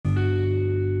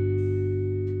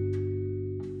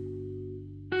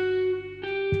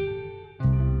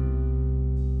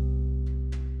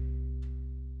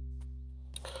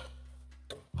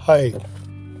Hi,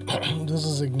 this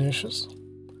is Ignatius,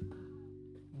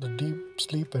 the Deep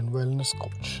Sleep and Wellness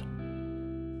Coach.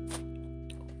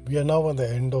 We are now at the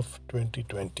end of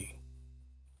 2020.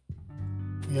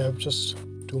 We have just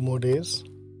 2 more days,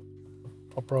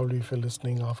 or probably if you're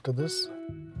listening after this,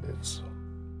 it's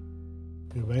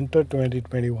we've entered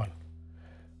 2021.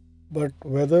 But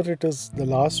whether it is the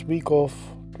last week of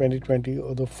 2020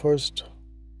 or the first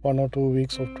 1 or 2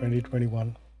 weeks of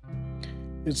 2021,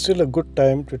 it's still a good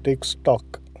time to take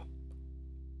stock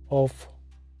of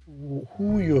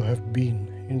who you have been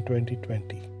in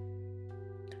 2020.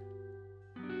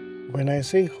 When I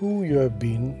say who you have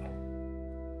been,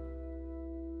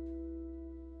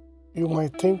 you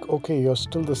might think, okay, you're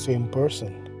still the same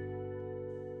person.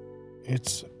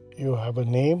 It's you have a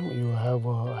name, you have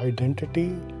an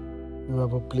identity, you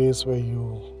have a place where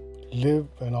you live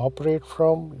and operate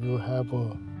from, you have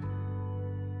a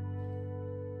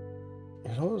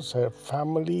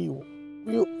family.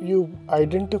 You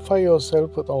identify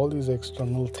yourself with all these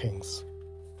external things.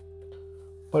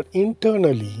 But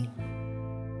internally,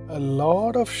 a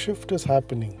lot of shift is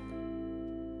happening.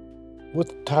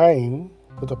 With time,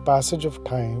 with the passage of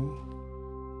time,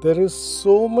 there is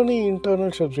so many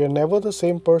internal shifts. We are never the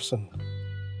same person.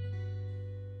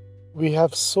 We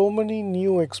have so many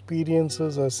new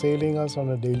experiences assailing us on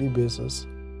a daily basis.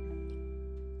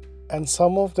 And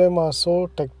some of them are so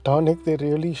tectonic, they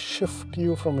really shift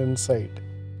you from inside.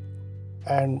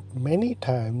 And many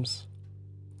times,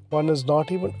 one is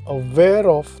not even aware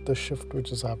of the shift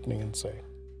which is happening inside.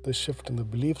 The shift in the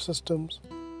belief systems,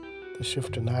 the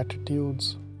shift in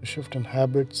attitudes, the shift in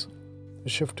habits, the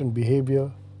shift in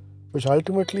behavior, which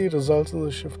ultimately results in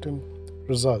the shift in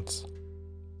results.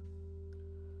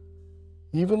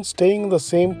 Even staying in the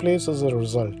same place is a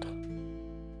result.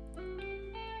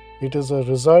 It is a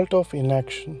result of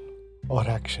inaction or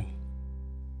action.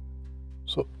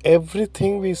 So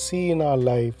everything we see in our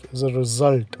life is a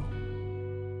result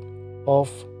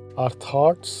of our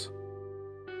thoughts,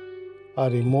 our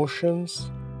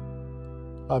emotions,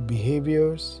 our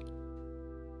behaviors.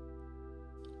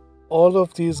 All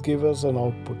of these give us an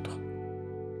output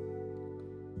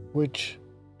which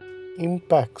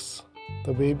impacts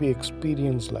the way we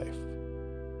experience life.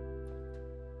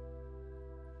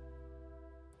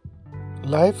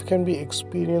 Life can be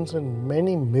experienced in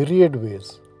many myriad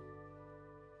ways.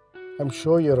 I'm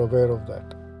sure you're aware of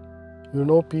that. You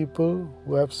know people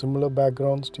who have similar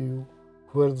backgrounds to you,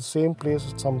 who are at the same place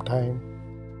at some time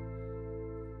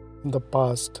in the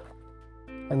past,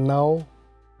 and now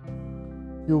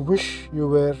you wish you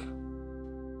were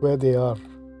where they are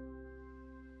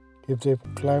if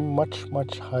they've climbed much,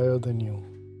 much higher than you.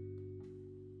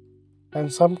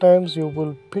 And sometimes you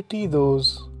will pity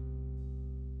those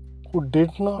who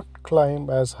did not climb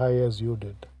as high as you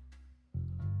did.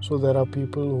 So there are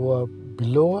people who are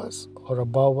below us or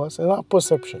above us in our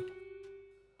perception.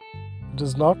 It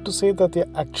is not to say that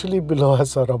they're actually below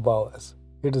us or above us.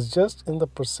 It is just in the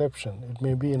perception. It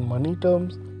may be in money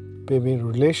terms, it may be in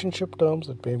relationship terms,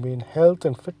 it may be in health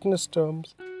and fitness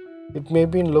terms, it may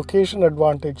be in location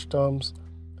advantage terms,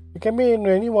 it can be in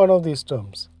any one of these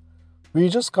terms. We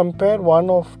just compare one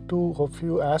or two or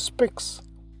few aspects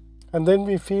and then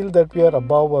we feel that we are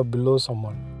above or below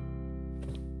someone.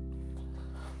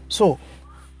 So,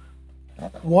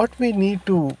 what we need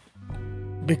to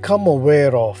become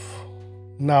aware of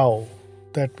now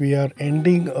that we are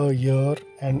ending a year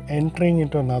and entering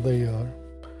into another year,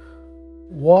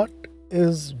 what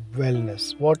is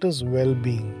wellness? What is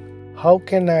well-being? How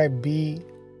can I be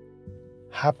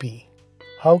happy?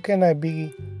 How can I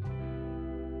be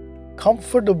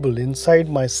comfortable inside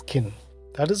my skin?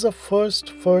 That is the first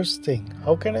thing.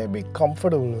 How can I be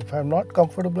comfortable? If I'm not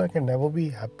comfortable, I can never be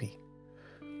happy.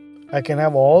 I can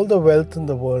have all the wealth in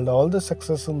the world, all the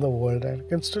success in the world, and I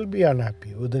can still be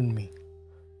unhappy within me.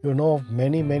 You know of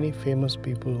many, many famous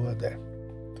people who are there.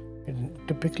 It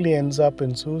typically ends up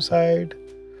in suicide,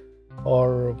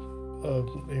 or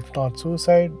if not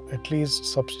suicide, at least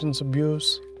substance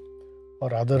abuse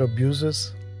or other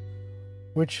abuses,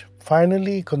 which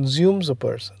finally consumes a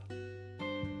person.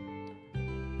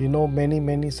 We know many,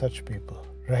 many such people,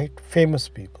 right? Famous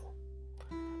people.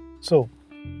 So,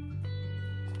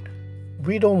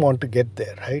 we don't want to get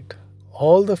there, right?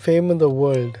 All the fame in the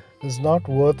world is not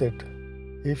worth it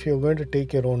if you're going to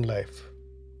take your own life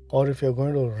or if you're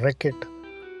going to wreck it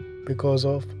because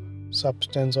of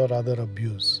substance or other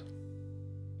abuse.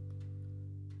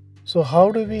 So, how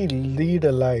do we lead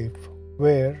a life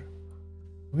where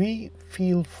we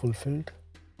feel fulfilled,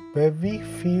 where we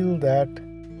feel that,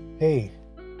 hey,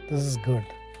 this is good,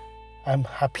 I'm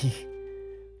happy,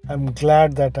 I'm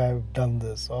glad that I've done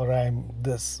this, or I'm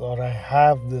this, or I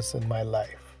have this in my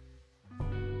life.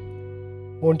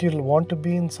 Won't you want to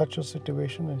be in such a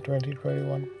situation in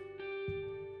 2021?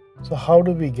 So, how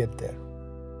do we get there?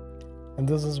 And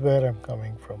this is where I'm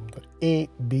coming from, the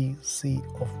ABC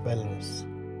of wellness.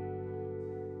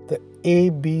 The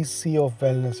ABC of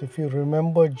wellness, if you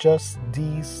remember just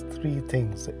these three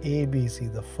things, the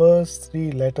ABC, the first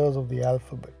three letters of the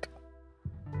alphabet,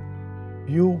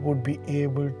 you would be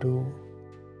able to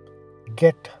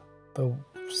get the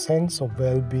sense of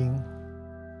well-being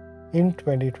in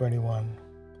 2021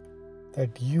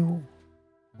 that you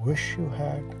wish you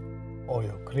had, or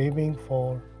you're craving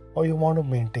for, or you want to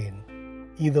maintain,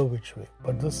 either which way.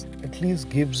 But this at least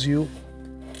gives you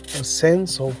a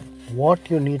sense of what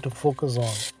you need to focus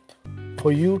on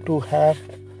for you to have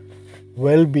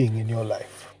well-being in your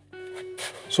life.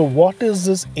 So what is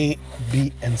this A,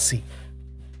 B, and C?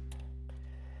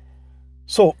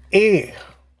 So A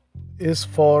is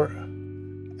for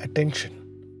attention.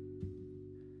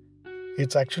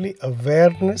 It's actually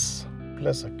awareness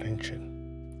plus attention.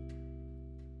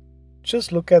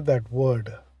 Just look at that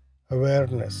word,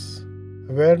 awareness.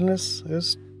 Awareness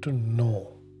is to know.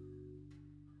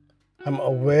 I'm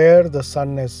aware the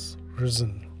sun has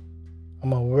risen.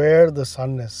 I'm aware the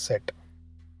sun has set.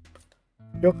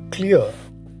 You're clear.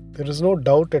 There is no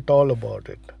doubt at all about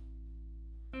it.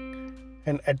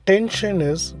 And attention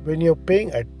is when you're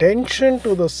paying attention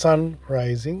to the sun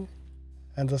rising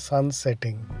and the sun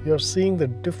setting. You're seeing the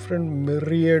different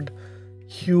myriad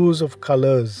hues of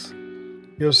colors.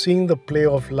 You're seeing the play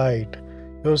of light.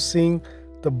 You're seeing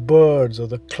the birds or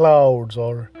the clouds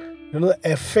or the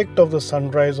effect of the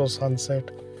sunrise or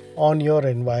sunset on your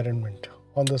environment,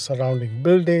 on the surrounding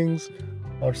buildings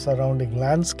or surrounding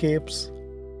landscapes.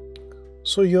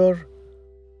 So you're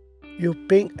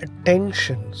paying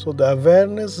attention. So the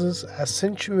awareness is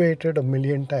accentuated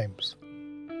 1,000,000 times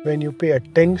when you pay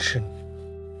attention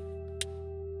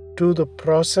to the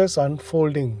process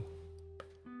unfolding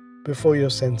before your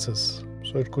senses.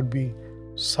 So it could be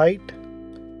sight,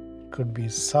 it could be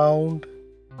sound,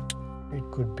 it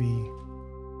could be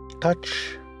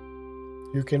touch.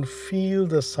 You can feel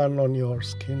the sun on your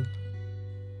skin.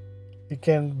 It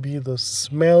can be the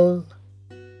smell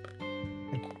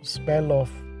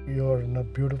of you're in a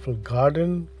beautiful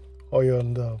garden or you're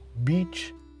on the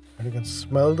beach and you can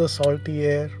smell the salty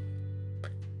air.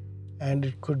 And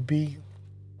it could be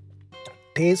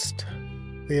taste.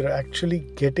 We're actually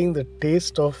getting the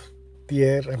taste of the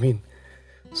air.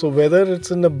 So whether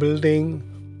it's in a building,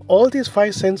 all these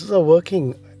five senses are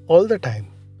working all the time.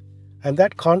 And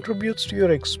that contributes to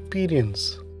your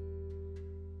experience.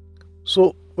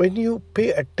 So when you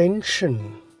pay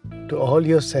attention to all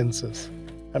your senses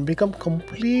and become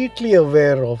completely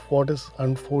aware of what is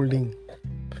unfolding,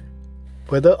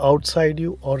 whether outside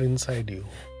you or inside you,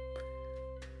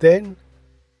 then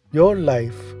your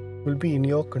life will be in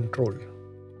your control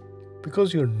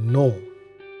because you know.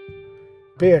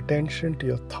 Pay attention to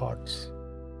your thoughts.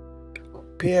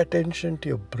 Pay attention to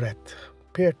your breath.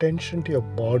 Pay attention to your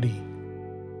body.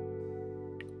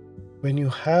 When you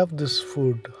have this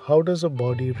food, how does the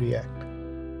body react?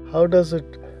 How does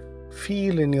it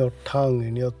feel in your tongue,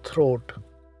 in your throat,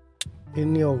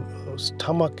 in your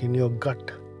stomach, in your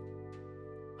gut?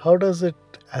 How does it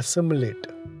assimilate?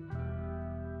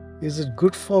 Is it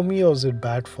good for me or is it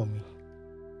bad for me?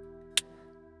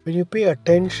 When you pay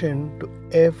attention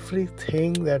to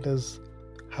everything that is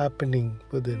happening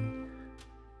within,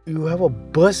 you have a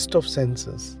burst of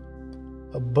senses,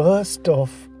 a burst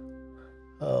of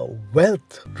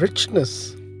wealth,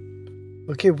 richness,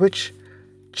 which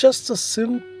just a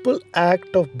simple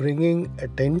act of bringing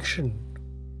attention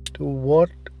to what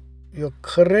your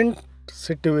current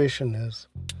situation is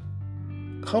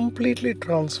completely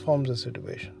transforms the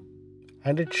situation.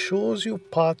 And it shows you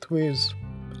pathways,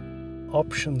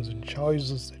 options and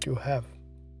choices that you have.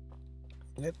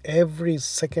 At every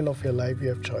second of your life you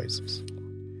have choices.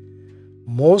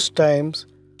 Most times,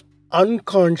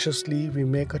 unconsciously, we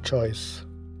make a choice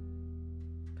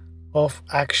of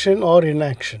action or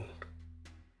inaction.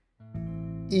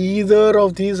 Either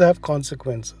of these have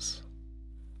consequences.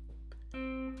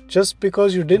 Just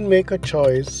because you didn't make a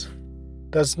choice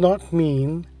does not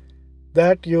mean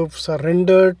that you've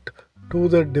surrendered to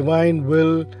the divine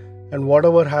will and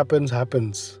whatever happens,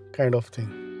 happens kind of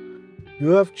thing.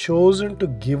 You have chosen to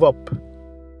give up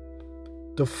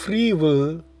the free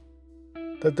will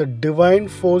that the divine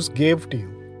force gave to you.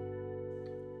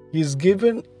 He's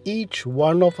given each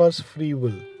one of us free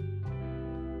will.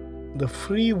 The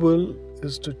free will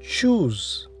is to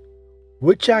choose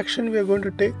which action we are going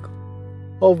to take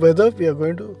or whether we are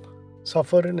going to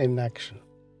suffer in inaction.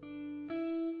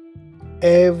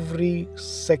 every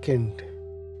second,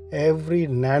 every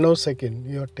nanosecond,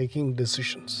 you're taking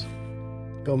decisions.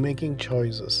 You're making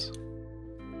choices.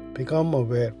 Become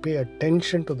aware. Pay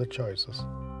attention to the choices.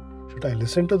 Should I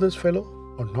listen to this fellow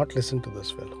or not listen to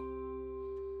this fellow?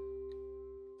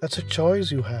 That's a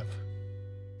choice you have.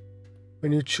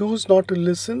 When you choose not to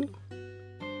listen,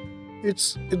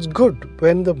 it's good.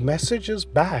 When the message is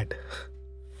bad,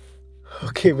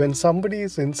 okay, when somebody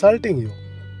is insulting you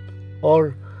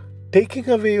or taking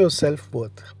away your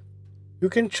self-worth, you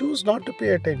can choose not to pay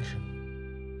attention.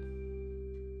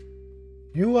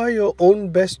 You are your own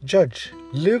best judge.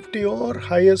 Live to your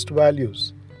highest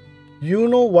values. You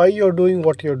know why you're doing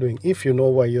what you're doing, if you know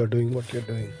why you're doing what you're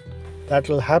doing. That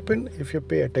will happen if you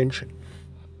pay attention.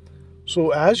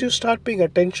 So as you start paying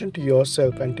attention to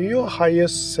yourself and to your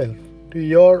highest self, to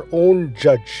your own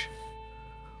judge,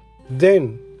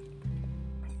 then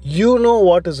you know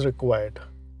what is required.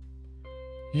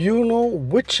 You know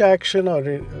which action or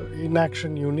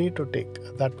inaction you need to take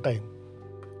at that time.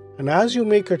 And as you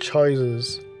make your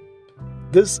choices,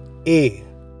 this A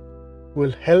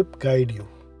will help guide you.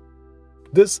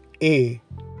 This A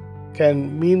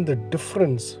can mean the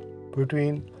difference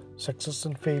between success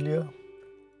and failure,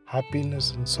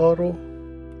 happiness and sorrow,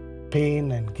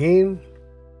 pain and gain.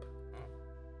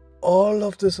 All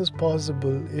of this is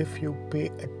possible if you pay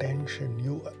attention.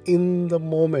 You are in the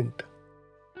moment.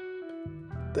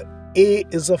 The A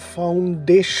is a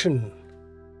foundation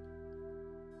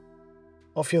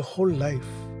of your whole life.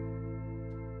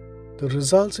 The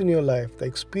results in your life, the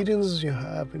experiences you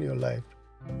have in your life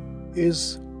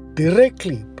is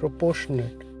directly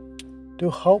proportionate to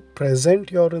how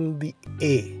present you are in the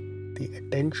A, the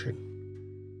attention,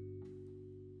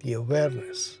 the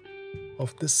awareness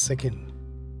of this second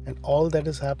and all that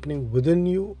is happening within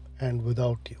you and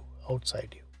without you,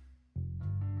 outside you.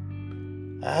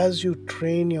 As you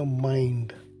train your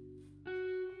mind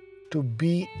to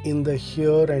be in the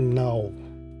here and now,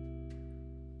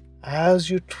 as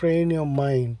you train your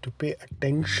mind to pay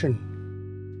attention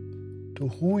to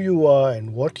who you are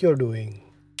and what you're doing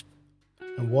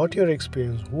and what you're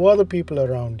experiencing, who are the people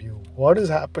around you, what is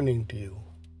happening to you,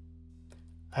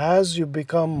 as you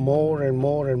become more and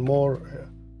more and more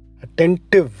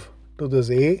attentive to this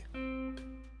A,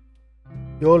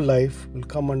 your life will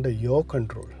come under your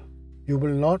control. You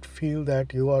will not feel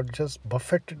that you are just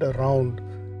buffeted around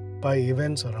by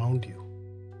events around you.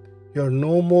 You're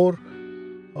no more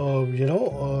a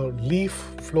leaf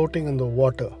floating in the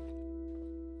water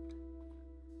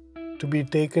to be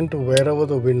taken to wherever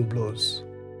the wind blows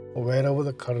or wherever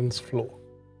the currents flow.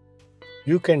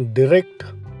 You can direct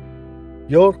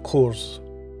your course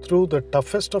through the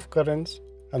toughest of currents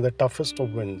and the toughest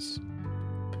of winds,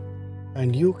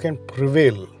 and you can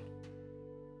prevail,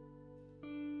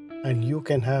 and you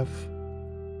can have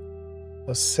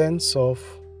a sense of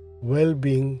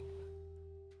well-being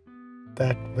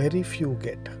that very few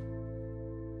get.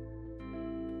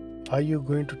 Are you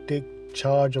going to take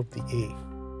charge of the A?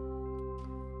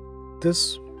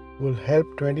 This will help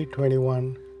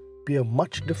 2021 be a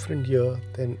much different year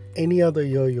than any other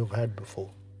year you've had before.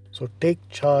 So take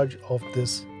charge of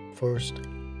this first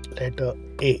letter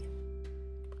A.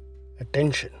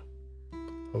 Attention,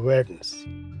 awareness.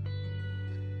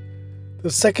 The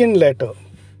second letter,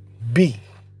 B.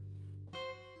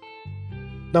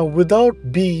 Now,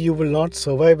 without B, you will not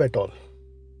survive at all.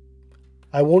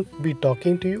 I won't be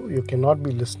talking to you. You cannot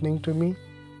be listening to me.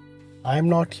 I'm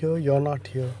not here. You're not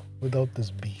here without this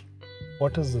B.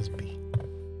 What is this B?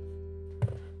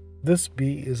 This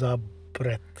B is our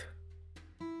breath.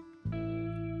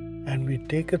 And we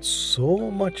take it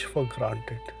so much for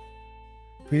granted.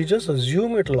 We just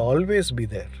assume it will always be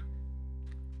there.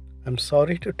 I'm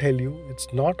sorry to tell you, it's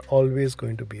not always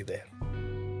going to be there.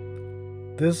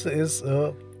 This is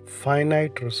a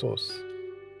finite resource.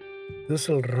 This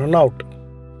will run out.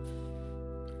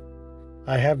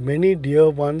 I have many dear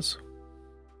ones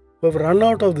who have run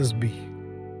out of this B.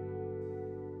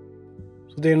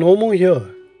 So they are no more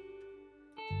here.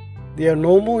 They are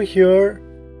no more here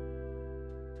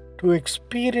to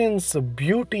experience the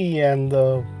beauty and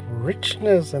the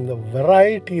richness and the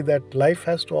variety that life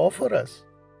has to offer us.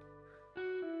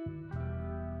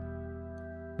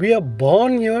 We are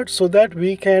born here so that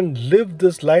we can live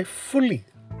this life fully,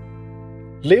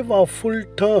 live our full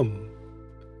term,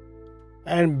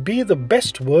 and be the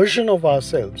best version of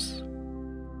ourselves.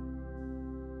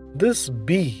 This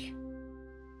B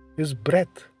is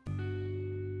breath.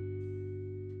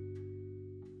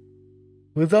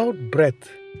 Without breath,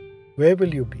 where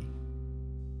will you be?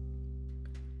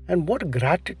 And what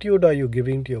gratitude are you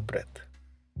giving to your breath?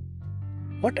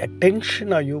 What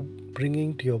attention are you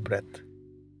bringing to your breath?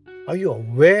 Are you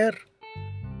aware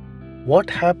what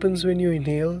happens when you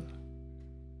inhale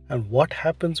and what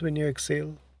happens when you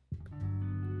exhale?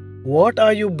 What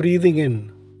are you breathing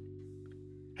in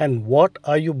and what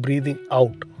are you breathing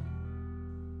out?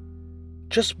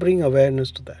 Just bring awareness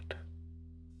to that.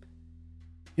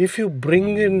 If you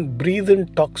breathe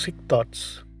in toxic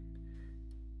thoughts,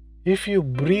 if you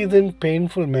breathe in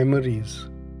painful memories,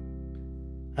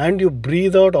 and you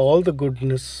breathe out all the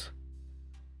goodness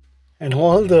and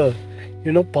all the,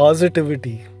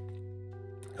 positivity,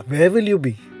 where will you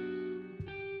be?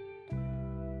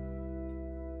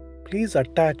 Please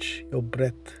attach your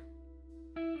breath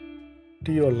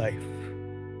to your life.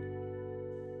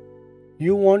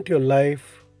 You want your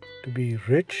life to be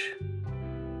rich,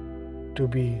 to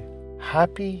be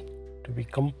happy, to be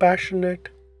compassionate,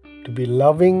 to be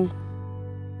loving,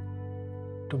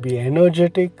 to be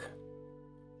energetic,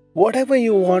 whatever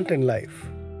you want in life.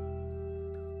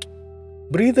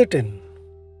 Breathe it in.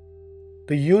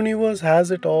 The universe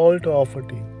has it all to offer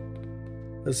to you.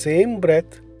 The same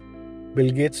breath Bill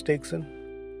Gates takes in,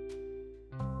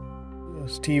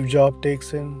 Steve Jobs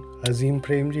takes in, Azim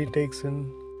Premji takes in,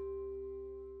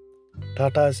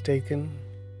 Tata has taken,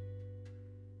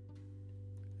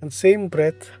 and same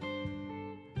breath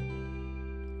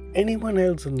anyone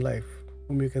else in life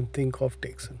whom you can think of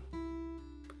takes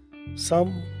in.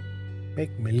 Some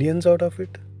make millions out of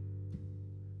it,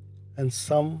 and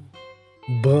some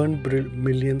burn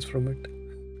millions from it.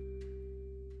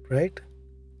 Right?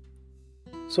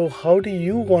 So how do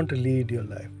you want to lead your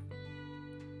life?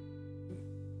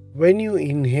 When you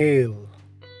inhale,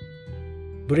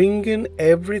 bring in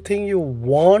everything you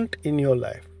want in your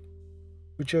life,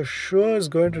 which you're sure is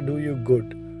going to do you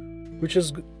good, which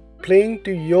is playing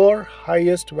to your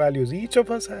highest values. Each of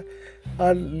us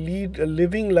are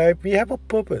living life. We have a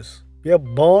purpose. We are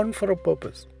born for a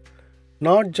purpose.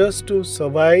 Not just to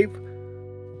survive,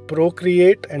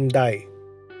 procreate and die.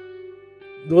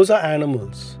 Those are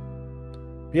animals.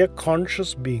 We are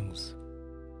conscious beings.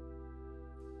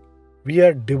 We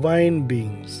are divine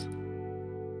beings.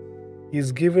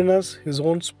 He's given us His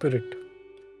own spirit.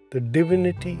 The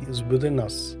divinity is within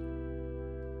us.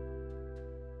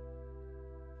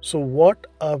 So what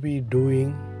are we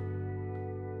doing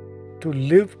to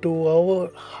live to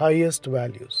our highest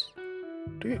values?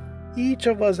 Each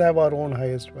of us have our own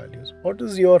highest values. What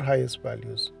is your highest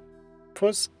values?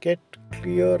 First get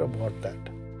clear about that.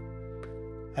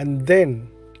 And then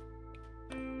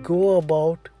go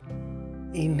about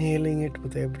inhaling it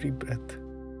with every breath.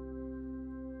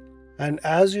 And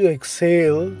as you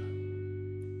exhale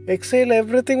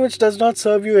everything which does not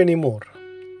serve you anymore.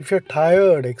 If you're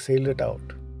tired, exhale it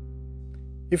out.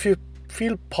 If you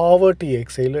feel poverty,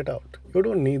 exhale it out. You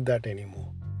don't need that anymore.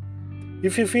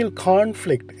 If you feel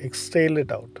conflict, exhale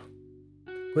it out.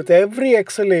 With every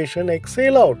exhalation,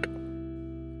 exhale out.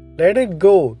 Let it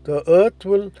go. The earth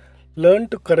will learn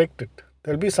to correct it.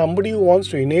 There'll be somebody who wants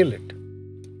to inhale it.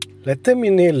 Let them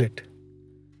inhale it.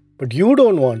 But you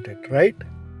don't want it, right?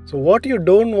 So what you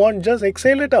don't want, just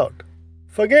exhale it out.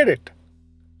 Forget it.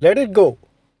 Let it go.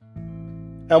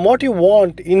 And what you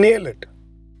want, inhale it.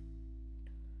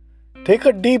 Take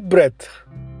a deep breath.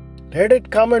 Let it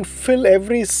come and fill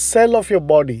every cell of your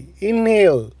body.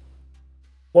 Inhale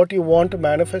what you want to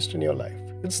manifest in your life.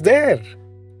 It's there.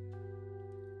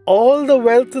 All the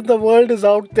wealth in the world is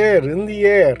out there in the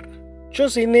air.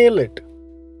 Just inhale it.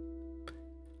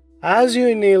 As you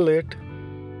inhale it,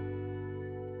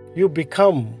 you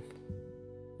become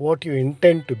what you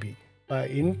intend to be by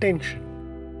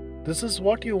intention. This is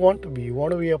what you want to be. You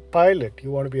want to be a pilot.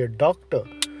 You want to be a doctor.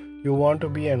 You want to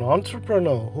be an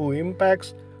entrepreneur who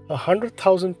impacts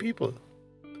 100,000 people.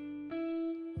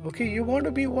 Okay, you want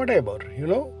to be whatever,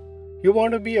 You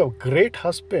want to be a great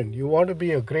husband. You want to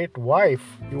be a great wife.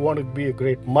 You want to be a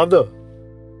great mother.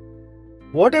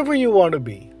 Whatever you want to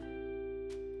be.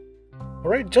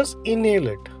 Alright, just inhale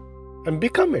it and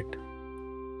become it.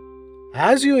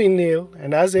 As you inhale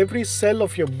and as every cell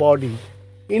of your body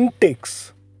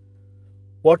intakes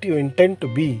what you intend to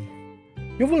be,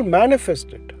 you will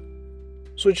manifest it.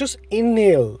 So just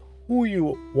inhale who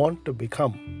you want to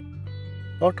become,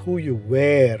 not who you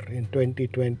were in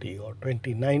 2020 or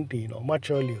 2019 or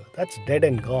much earlier. That's dead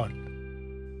and gone.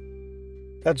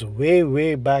 That's way,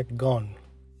 way back gone.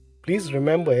 Please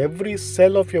remember, every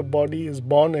cell of your body is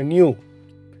born anew.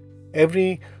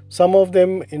 Some of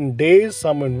them in days,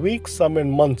 some in weeks, some in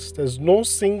months. There's no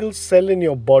single cell in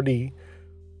your body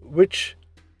which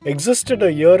existed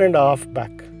a year and a half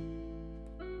back.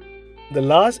 The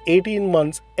last 18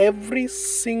 months, every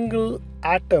single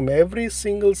atom, every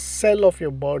single cell of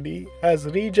your body has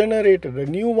regenerated. A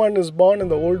new one is born and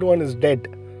the old one is dead.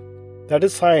 That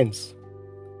is science.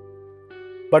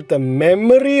 But the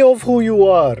memory of who you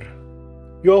are,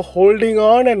 you're holding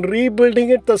on and rebuilding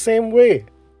it the same way.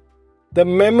 The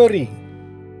memory.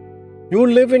 You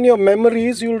live in your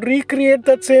memories, you'll recreate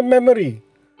that same memory.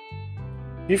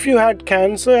 If you had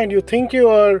cancer and you think you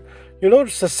are,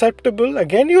 susceptible,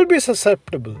 again you'll be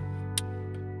susceptible.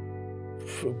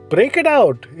 Break it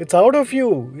out. It's out of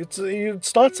you.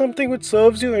 It's not something which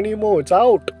serves you anymore. It's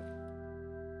out.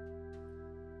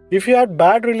 If you had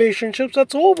bad relationships,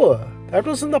 that's over. That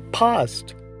was in the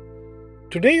past.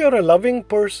 Today you're a loving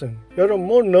person. You're a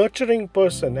more nurturing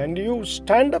person and you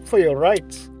stand up for your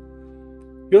rights.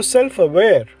 You're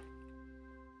self-aware.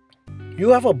 You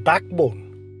have a backbone.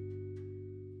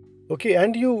 Okay,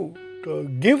 and you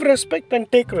give respect and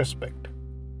take respect.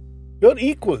 You're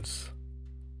equals.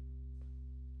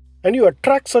 And you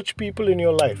attract such people in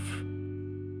your life.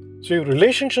 So your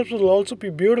relationships will also be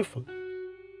beautiful.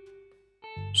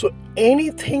 So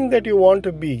anything that you want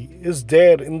to be is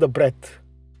there in the breath.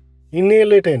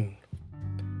 Inhale it in.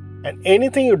 And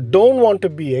anything you don't want to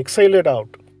be, exhale it out.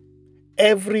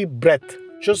 Every breath.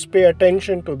 Just pay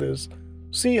attention to this.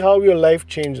 See how your life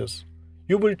changes.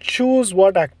 You will choose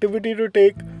what activity to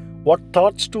take, what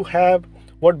thoughts to have,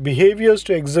 what behaviors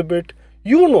to exhibit.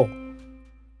 You know.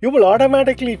 You will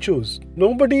automatically choose.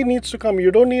 Nobody needs to come.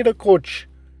 You don't need a coach.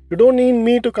 You don't need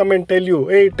me to come and tell you,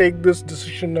 hey, take this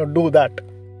decision or do that.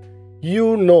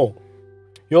 You know.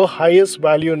 Your highest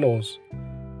value knows.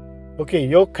 Okay,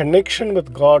 your connection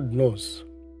with God knows.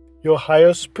 Your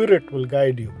higher spirit will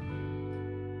guide you.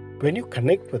 When you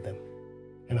connect with Him.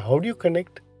 And how do you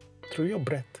connect? Through your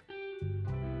breath.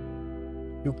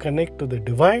 You connect to the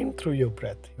divine through your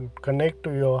breath. You connect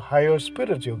to your higher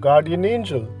spirit, your guardian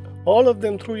angel. All of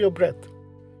them through your breath.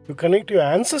 You connect to your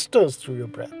ancestors through your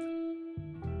breath.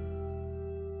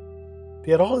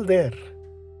 They are all there.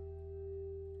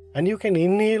 And you can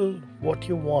inhale what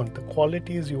you want, the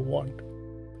qualities you want,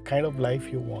 the kind of life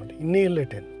you want. Inhale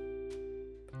it in.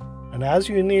 And as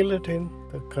you inhale it in,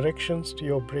 the corrections to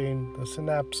your brain, the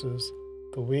synapses,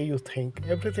 the way you think,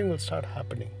 everything will start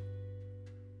happening.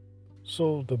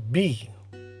 So the B,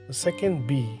 the second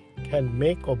B, can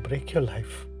make or break your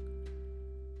life.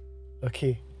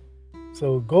 Okay,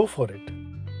 so go for it.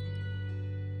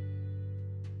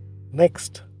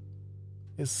 Next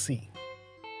is C.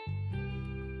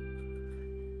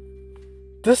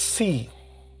 This C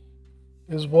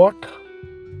is what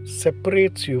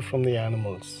separates you from the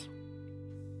animals.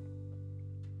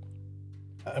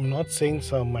 I'm not saying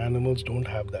some animals don't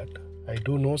have that. I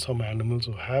do know some animals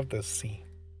who have this C.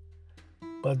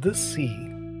 But this C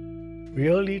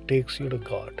really takes you to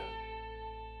God.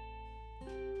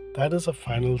 That is a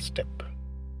final step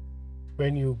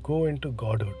when you go into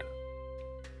Godhood.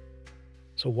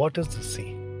 So what is the C?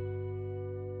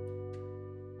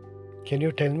 Can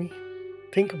you tell me?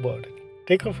 Think about it.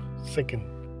 Take a second.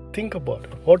 Think about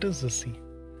it. What is the C?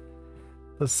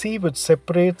 The C which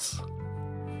separates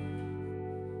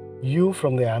you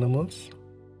from the animals.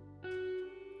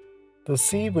 The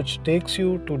C which takes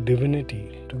you to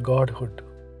divinity, to Godhood.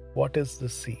 What is the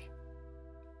C?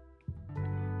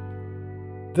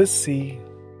 This C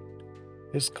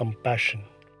is compassion.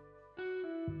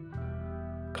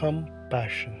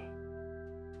 Compassion.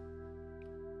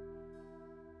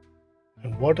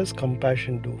 And what does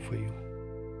compassion do for you?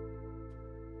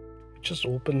 It just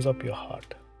opens up your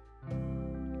heart.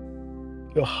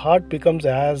 Your heart becomes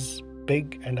as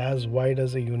big and as wide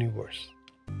as the universe.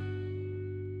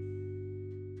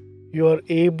 You are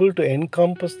able to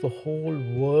encompass the whole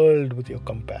world with your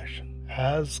compassion.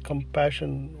 As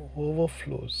compassion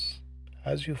overflows,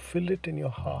 as you fill it in your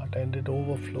heart and it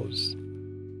overflows,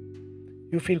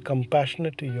 you feel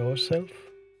compassionate to yourself,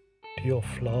 to your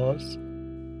flaws,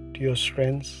 to your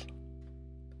strengths.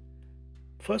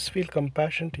 First, feel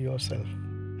compassion to yourself.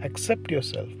 Accept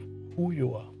yourself, who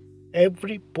you are.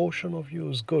 Every portion of you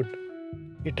is good.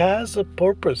 It has a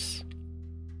purpose.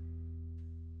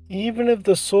 Even if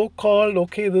the so-called,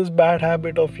 this bad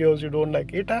habit of yours you don't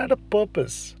like, it had a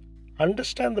purpose.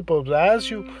 Understand the purpose. As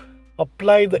you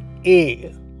apply the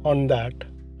A on that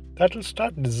will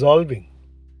start dissolving.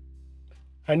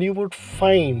 And you would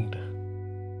find,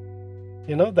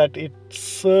 that it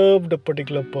served a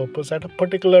particular purpose at a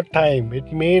particular time.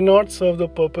 It may not serve the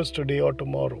purpose today or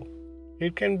tomorrow.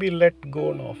 It can be let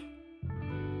go of.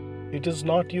 It is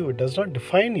not you. It does not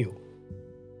define you.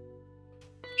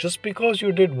 Just because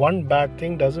you did one bad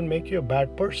thing doesn't make you a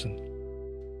bad person.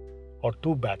 Or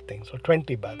 2 bad things, or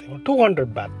 20 bad things, or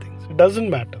 200 bad things. It doesn't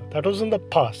matter. That was in the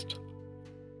past.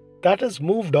 That has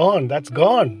moved on. That's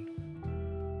gone.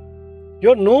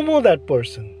 You're no more that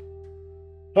person.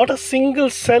 Not a single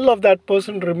cell of that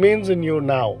person remains in you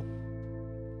now.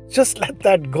 Just let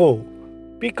that go.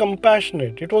 Be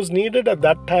compassionate. It was needed at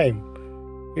that time.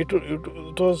 It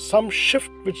was some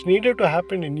shift which needed to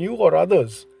happen in you or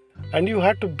others. And you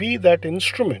had to be that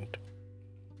instrument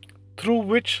through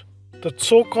which the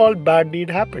so-called bad deed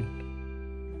happened.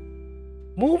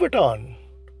 Move it on.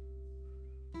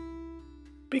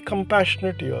 Be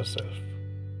compassionate to yourself.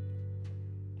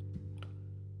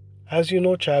 As you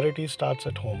know, charity starts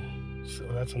at home. So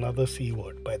that's another C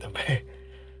word, by the way.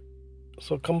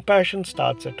 So compassion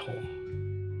starts at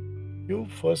home. You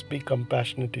first be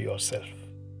compassionate to yourself,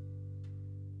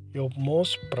 your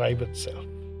most private self,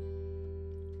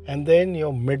 and then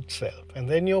your mid-self, and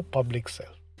then your public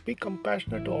self. Be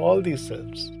compassionate to all these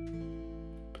selves.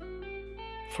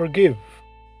 Forgive.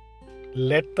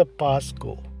 Let the past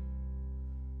go.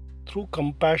 Through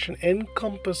compassion,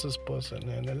 encompass this person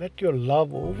and let your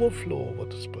love overflow over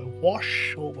this person,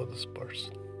 wash over this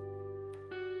person.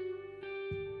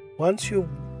 Once you've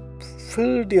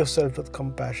filled yourself with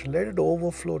compassion, let it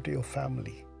overflow to your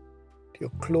family, to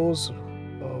your close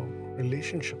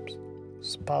relationships,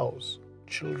 spouse,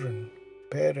 children,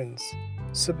 parents,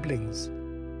 siblings,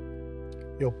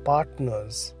 your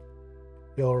partners,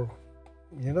 your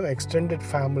extended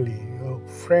family, your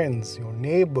friends, your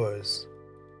neighbors.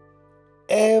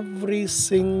 Every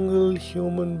single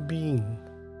human being.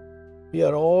 We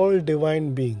are all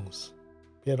divine beings.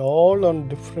 We are all on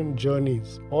different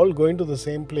journeys, all going to the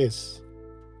same place.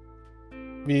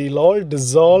 We'll all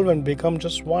dissolve and become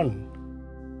just one.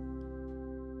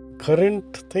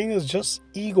 Current thing is just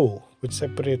ego which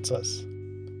separates us.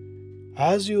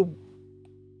 As you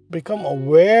become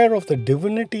aware of the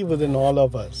divinity within all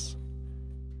of us,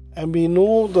 and we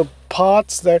know the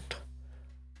paths that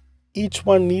each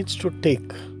one needs to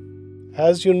take.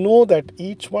 As you know that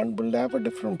each one will have a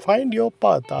different, find your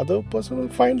path, the other person will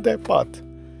find their path.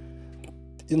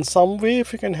 In some way,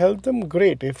 if you can help them,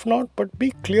 great. If not, but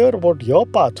be clear about your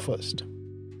path first.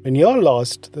 When you're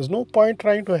lost, there's no point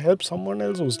trying to help someone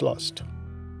else who's lost.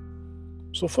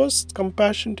 So first,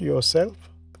 compassion to yourself,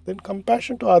 then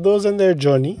compassion to others and their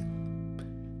journey.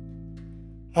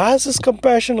 As this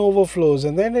compassion overflows,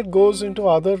 and then it goes into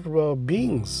other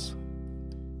beings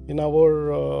in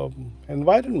our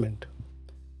environment,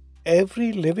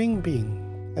 every living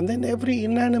being, and then every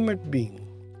inanimate being.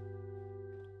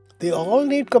 They all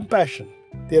need compassion.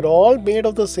 They're all made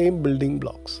of the same building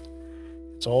blocks.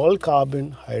 It's all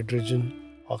carbon, hydrogen,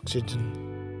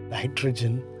 oxygen,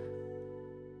 nitrogen.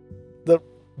 The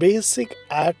basic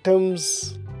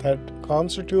atoms that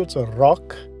constitutes a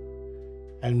rock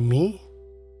and me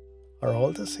are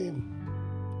all the same.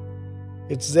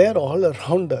 It's there all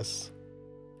around us.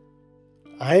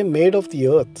 I am made of the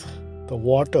earth, the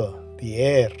water, the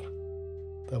air,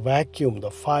 the vacuum, the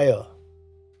fire.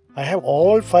 I have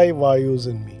all 5 vayus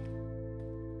in me.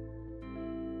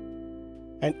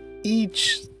 And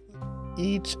each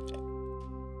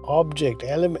object,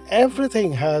 element,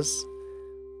 everything has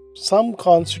some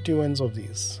constituents of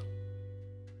these.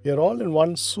 We are all in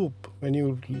one soup. When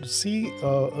you see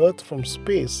Earth from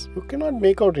space, you cannot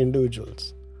make out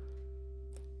individuals.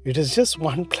 It is just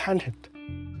one planet.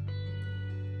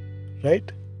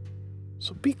 Right?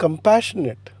 So be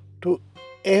compassionate to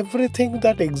everything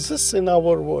that exists in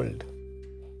our world.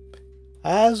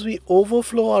 As we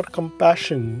overflow our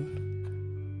compassion,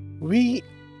 we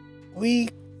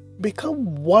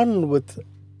become one with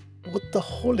the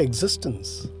whole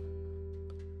existence.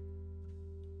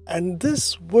 And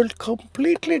this will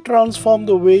completely transform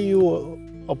the way you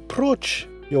approach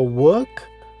your work,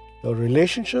 your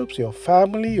relationships, your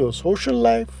family, your social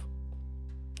life,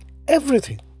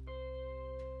 everything.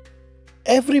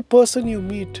 Every person you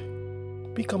meet,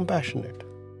 be compassionate.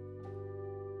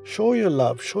 Show your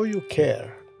love, show your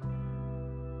care.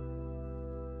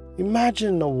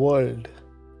 Imagine a world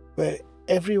where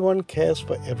everyone cares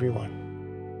for everyone.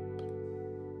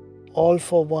 All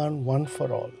for one, one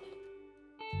for all.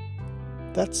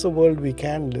 That's the world we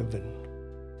can live in.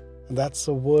 And that's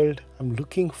the world I'm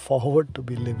looking forward to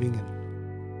be living in.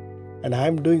 And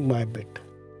I'm doing my bit.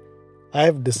 I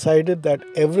have decided that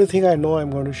everything I know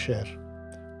I'm going to share.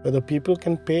 Whether people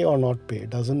can pay or not pay,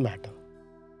 doesn't matter.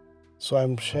 So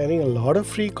I'm sharing a lot of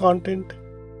free content.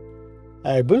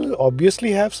 I will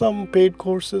obviously have some paid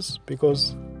courses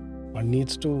because one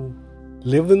needs to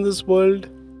live in this world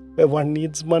where one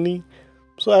needs money.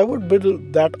 So I would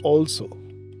build that also.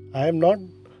 I am not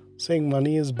saying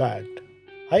money is bad.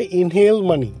 I inhale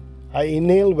money. I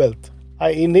inhale wealth. I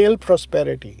inhale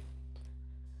prosperity.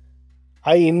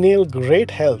 I inhale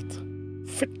great health,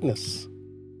 fitness.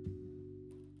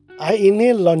 I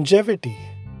inhale longevity.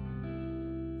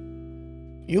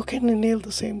 you can inhale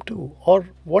the same too, or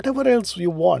whatever else you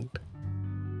want.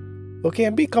 Okay,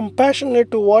 and be compassionate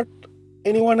to what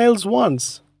anyone else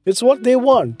wants. It's what they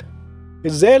want.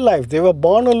 It's their life. They were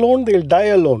born alone, they'll die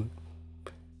alone.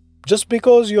 Just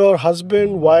because your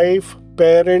husband, wife,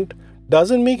 parent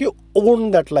doesn't make you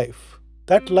own that life.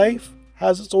 That life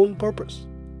has its own purpose.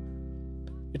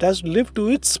 It has to live to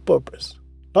its purpose,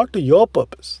 not to your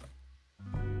purpose.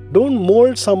 Don't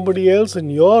mold somebody else in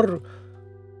your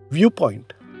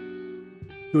viewpoint.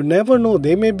 You never know,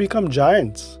 they may become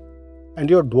giants and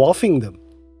you're dwarfing them.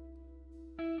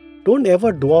 Don't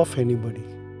ever dwarf anybody.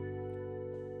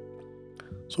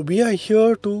 So we are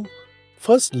here to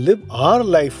first live our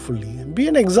life fully and be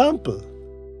an example.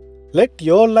 Let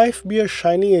your life be a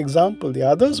shining example. The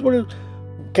others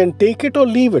can take it or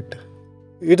leave it.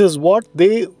 It is what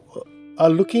they are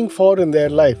looking for in their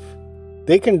life.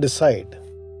 They can decide.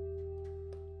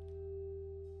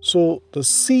 So the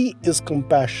C is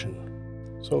compassion.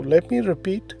 So let me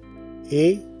repeat.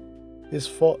 A is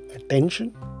for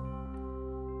attention.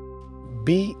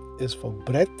 B is for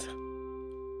breath.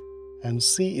 And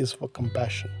C is for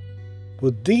compassion.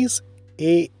 With these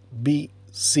A, B,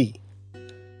 C,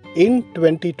 in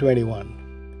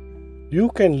 2021, you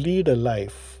can lead a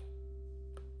life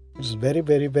which is very,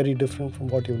 very, very different from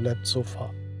what you've led so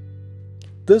far.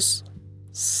 This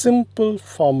simple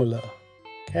formula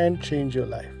can change your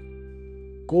life.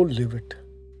 Go live it.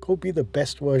 Go be the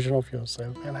best version of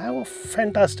yourself and have a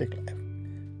fantastic life.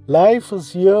 Life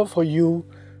is here for you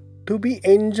to be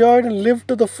enjoyed and lived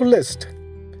to the fullest.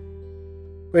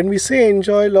 When we say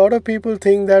enjoy, a lot of people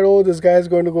think that, oh, this guy is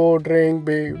going to go drink,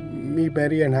 be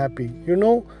merry and happy. You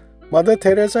know, Mother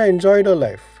Teresa enjoyed her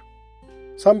life.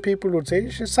 Some people would say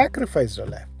she sacrificed her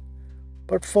life.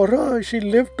 But for her, she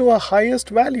lived to her highest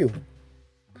value.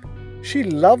 She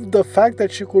loved the fact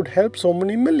that she could help so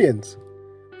many millions.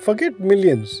 Forget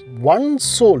millions. One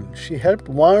soul. She helped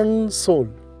one soul.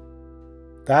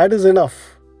 That is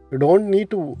enough. You don't need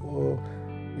to,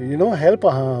 help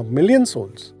a million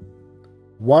souls.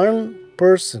 One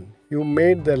person, you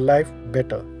made their life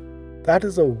better. That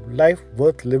is a life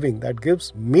worth living. That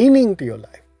gives meaning to your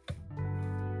life.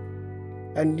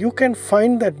 And you can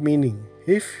find that meaning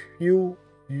if you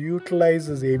utilize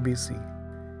this ABC.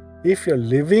 If you're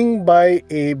living by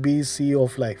ABC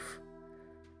of life.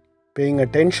 Paying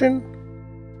attention,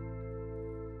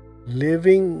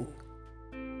 living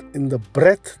in the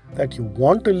breath that you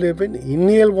want to live in,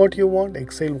 inhale what you want,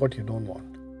 exhale what you don't want.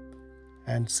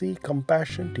 And see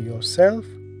compassion to yourself,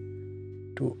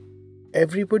 to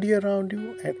everybody around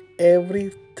you and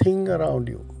everything around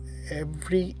you.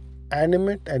 Every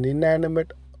animate and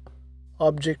inanimate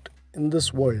object in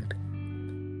this world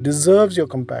deserves your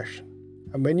compassion.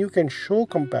 And when you can show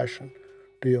compassion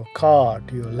to your car,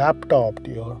 to your laptop,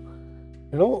 to your,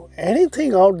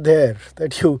 anything out there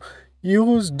that you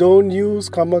use, don't use,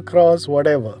 come across,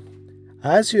 whatever.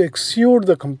 As you exude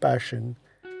the compassion,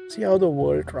 see how the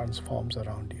world transforms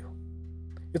around you.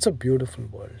 It's a beautiful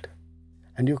world.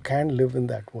 And you can live in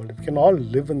that world. We can all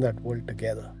live in that world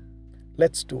together.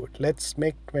 Let's do it. Let's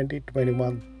make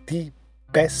 2021 the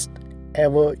best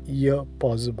ever year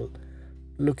possible.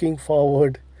 Looking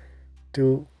forward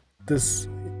to this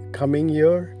coming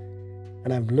year.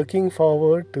 And I'm looking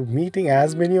forward to meeting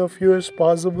as many of you as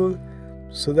possible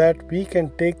so that we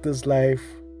can take this life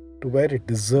to where it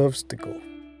deserves to go.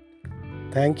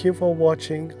 Thank you for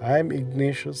watching. I'm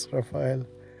Ignatius Raphael.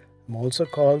 I'm also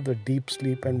called the Deep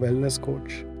Sleep and Wellness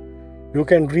Coach. You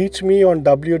can reach me on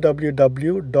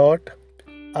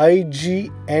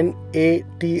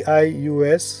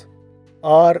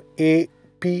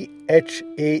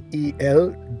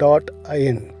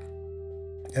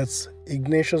That's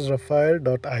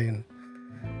ignatiusraphael.in.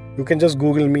 You can just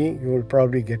Google me. You will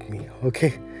probably get me.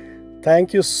 Okay.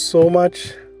 Thank you so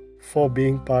much for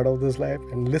being part of this life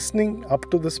and listening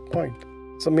up to this point.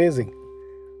 It's amazing.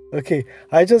 Okay.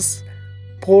 I just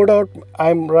poured out.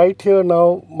 I'm right here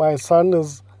now. My son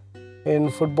is in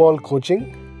football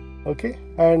coaching. Okay.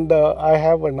 And I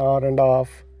have an hour and a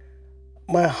half.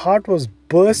 My heart was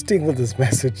bursting with this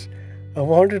message. I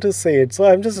wanted to say it. So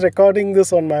I'm just recording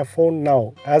this on my phone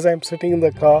now as I'm sitting in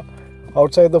the car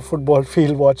outside the football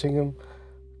field watching him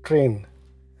train.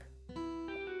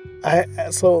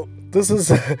 So this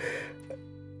is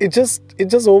it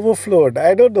just overflowed.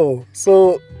 I don't know.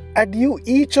 So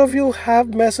each of you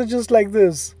have messages like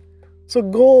this. So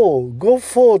go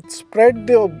forth,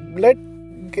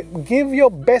 give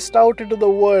your best out into the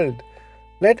world.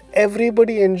 Let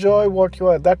everybody enjoy what you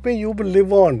are. That way you will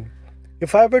live on.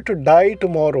 If I were to die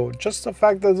tomorrow, just the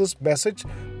fact that this message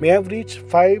may have reached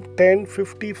 5, 10,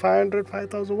 50, 500,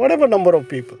 5,000, whatever number of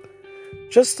people,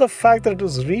 Just the fact that it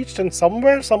was reached and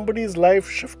somewhere somebody's life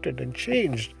shifted and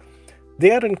changed.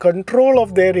 They are in control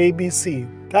of their ABC.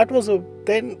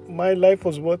 Then my life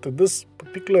was worth it. This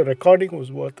particular recording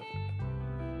was worth it.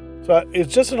 So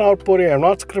it's just an outpouring. I'm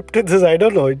not scripted this. I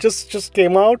don't know. It just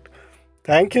came out.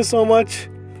 Thank you so much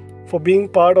for being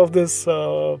part of this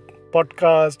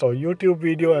podcast or YouTube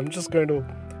video. I'm just going to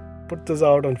put this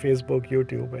out on Facebook,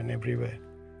 YouTube, and everywhere.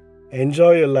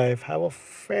 Enjoy your life. Have a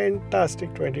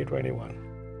fantastic 2021.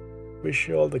 Wish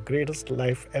you all the greatest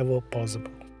life ever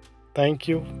possible. Thank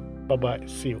you. Bye-bye.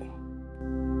 See you.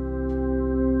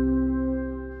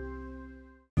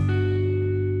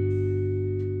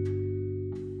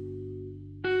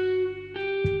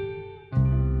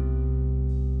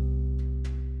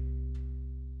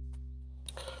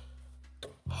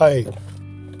 Hi,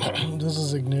 this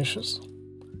is Ignatius,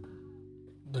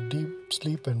 the Deep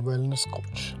Sleep and Wellness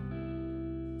Coach.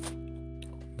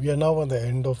 We are now at the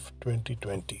end of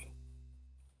 2020.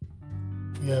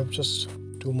 We have just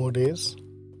 2 more days,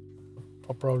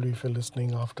 or probably if you're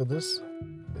listening after this,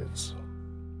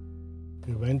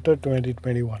 we've entered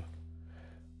 2021.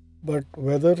 But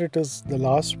whether it is the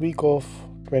last week of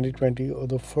 2020 or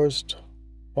the first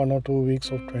 1 or 2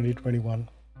 weeks of 2021,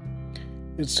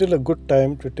 it's still a good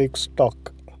time to take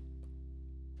stock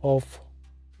of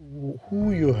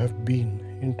who you have been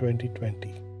in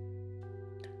 2020.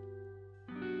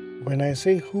 When I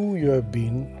say who you have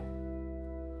been,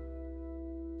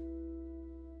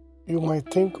 you might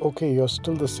think, okay, you're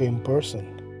still the same person.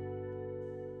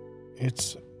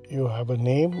 You have a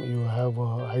name, you have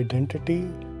an identity,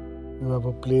 you have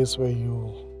a place where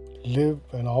you live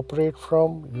and operate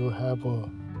from, you have a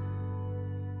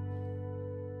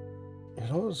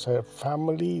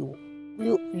family.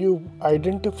 You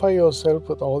identify yourself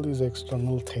with all these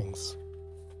external things.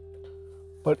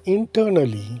 But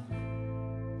internally,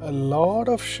 a lot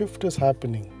of shift is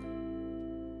happening.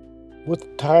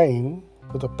 With time,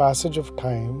 with the passage of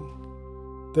time,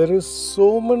 there is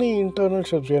so many internal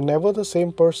shifts. We are never the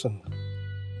same person.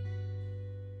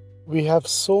 We have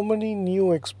so many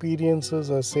new experiences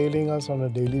assailing us on a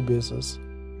daily basis.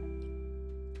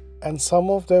 And some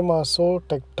of them are so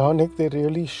tectonic, they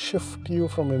really shift you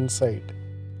from inside.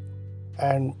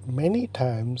 And many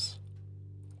times,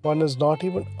 one is not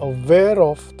even aware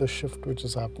of the shift which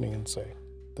is happening inside.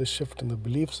 The shift in the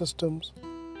belief systems,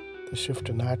 the shift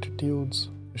in attitudes,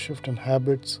 the shift in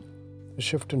habits, the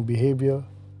shift in behavior,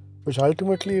 which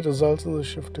ultimately results in the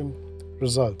shift in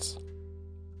results.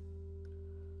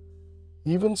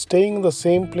 Even staying in the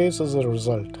same place is a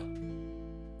result.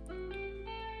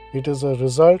 It is a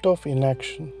result of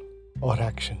inaction or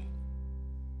action.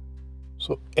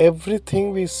 So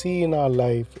everything we see in our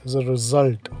life is a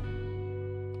result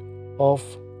of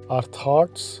our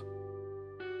thoughts,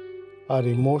 our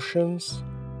emotions,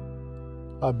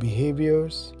 our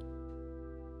behaviors.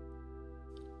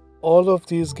 All of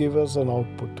these give us an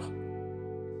output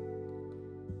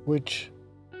which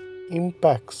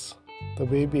impacts the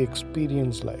way we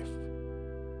experience life.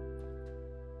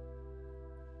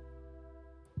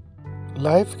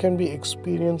 Life can be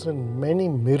experienced in many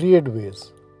myriad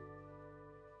ways.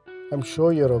 I'm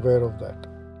sure you're aware of that.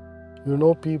 You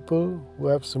know people who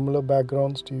have similar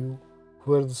backgrounds to you,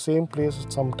 who are at the same place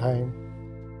at some time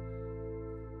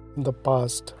in the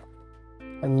past,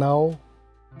 and now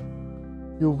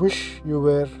you wish you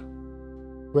were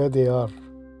where they are,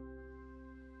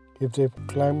 if they've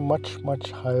climbed much,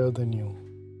 much higher than you.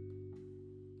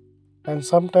 And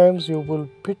sometimes you will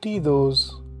pity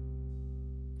those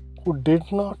who did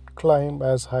not climb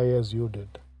as high as you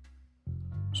did.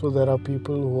 So there are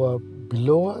people who are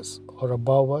below us or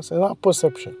above us in our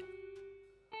perception.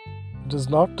 It is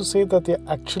not to say that they're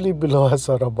actually below us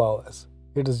or above us.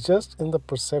 It is just in the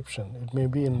perception. It may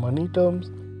be in money terms,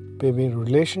 it may be in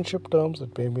relationship terms,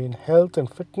 it may be in health and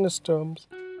fitness terms,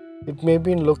 it may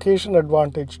be in location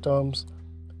advantage terms,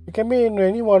 it can be in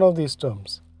any one of these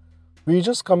terms. We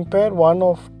just compare one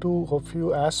of two or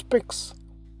few aspects,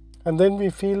 and then we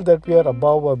feel that we are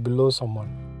above or below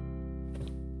someone.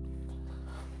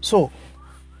 So,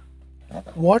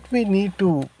 what we need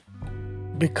to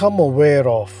become aware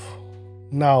of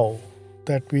now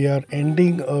that we are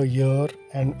ending a year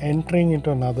and entering into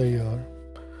another year,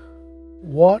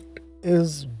 what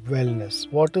is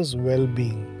wellness? What is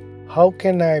well-being? How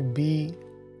can I be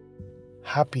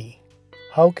happy?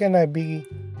 How can I be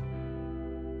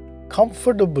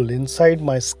comfortable inside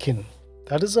my skin?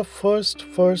 That is the first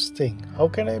thing. How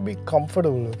can I be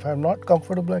comfortable? If I'm not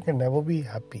comfortable, I can never be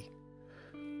happy.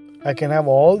 I can have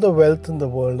all the wealth in the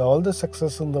world, all the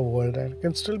success in the world, and I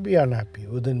can still be unhappy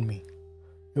within me.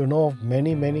 You know of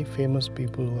many, many famous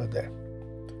people who are there.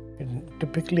 It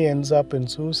typically ends up in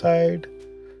suicide,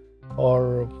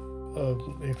 or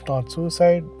if not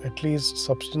suicide, at least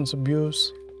substance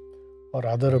abuse or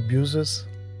other abuses,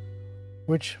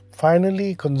 which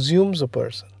finally consumes a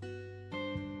person.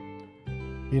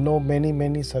 We know many,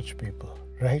 many such people,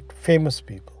 right? Famous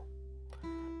people.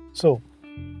 So,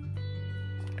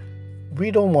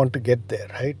 we don't want to get there,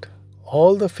 right?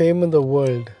 All the fame in the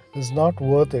world is not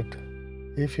worth it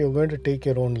if you're going to take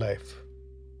your own life,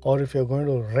 or if you're going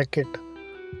to wreck it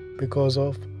because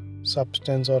of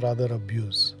substance or other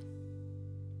abuse.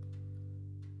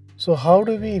 So, how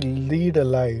do we lead a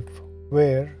life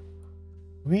where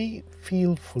we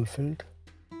feel fulfilled,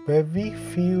 where we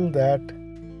feel that,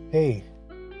 hey,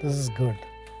 this is good,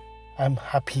 I'm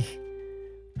happy,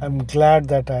 I'm glad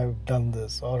that I've done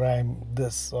this, or I'm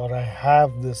this, or I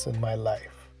have this in my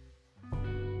life?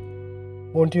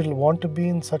 Won't you want to be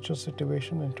in such a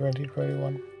situation in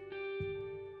 2021?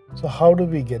 So how do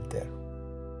we get there?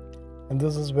 And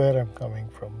this is where I'm coming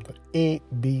from, the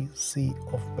ABC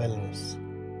of wellness.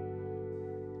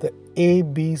 The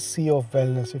ABC of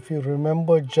wellness, if you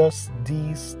remember just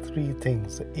these three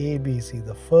things, the ABC,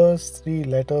 the first three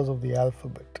letters of the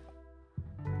alphabet,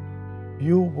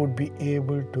 you would be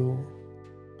able to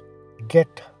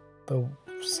get the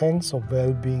sense of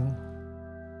well-being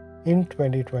in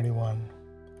 2021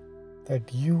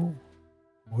 that you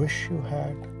wish you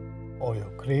had, or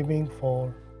you're craving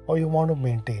for, or you want to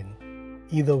maintain,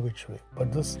 either which way.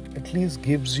 But this at least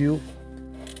gives you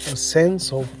a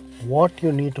sense of what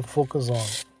you need to focus on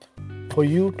for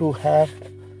you to have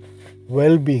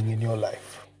well-being in your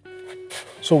life.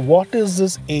 So what is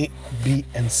this A, B,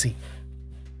 and C?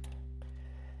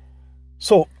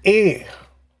 So A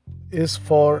is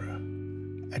for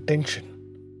attention.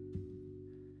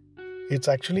 It's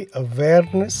actually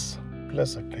awareness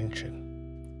plus attention.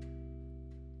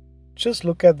 Just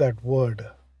look at that word,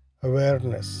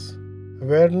 awareness.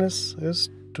 Awareness is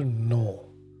to know.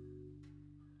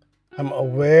 I'm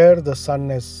aware the sun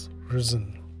has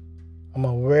risen. I'm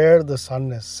aware the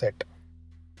sun has set.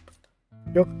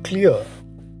 You're clear.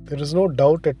 There is no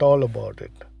doubt at all about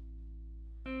it.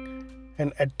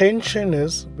 And attention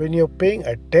is when you're paying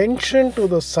attention to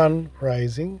the sun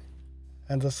rising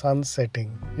and the sun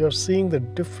setting. You're seeing the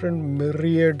different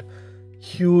myriad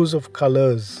hues of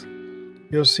colors.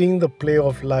 You're seeing the play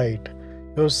of light.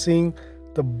 You're seeing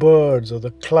the birds or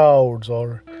the clouds,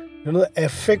 or the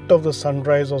effect of the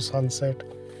sunrise or sunset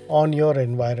on your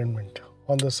environment,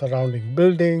 on the surrounding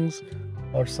buildings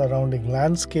or surrounding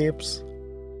landscapes.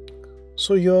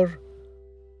 So you're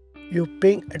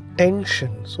paying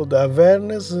attention. So the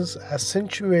awareness is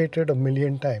accentuated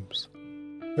 1,000,000 times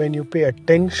when you pay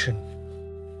attention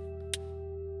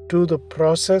to the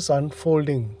process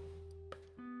unfolding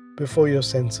before your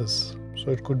senses.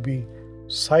 So it could be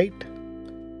sight,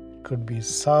 it could be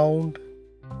sound,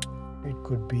 it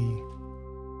could be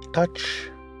touch.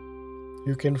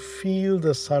 You can feel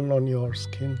the sun on your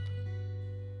skin.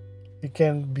 It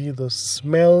can be the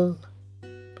smell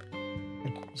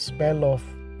of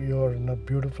you're in a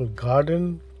beautiful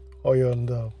garden, or you're on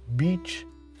the beach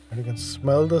and you can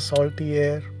smell the salty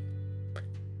air.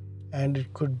 And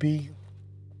it could be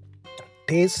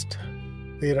taste.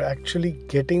 We're actually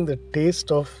getting the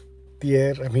taste of the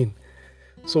air.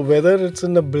 So whether it's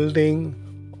in a building,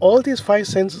 all these 5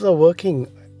 senses are working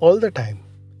all the time,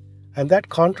 and that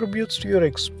contributes to your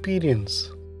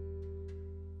experience.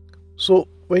 So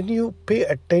when you pay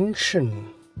attention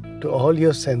to all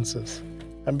your senses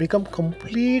and become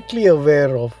completely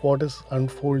aware of what is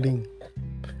unfolding,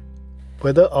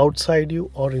 whether outside you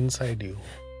or inside you,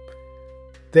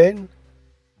 then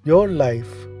your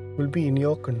life will be in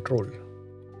your control,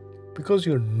 because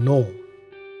you know.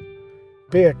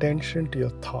 Pay attention to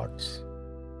your thoughts.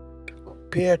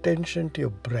 Pay attention to your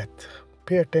breath.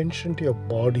 Pay attention to your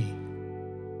body.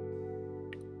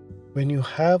 When you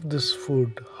have this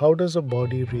food, how does the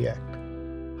body react?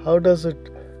 How does it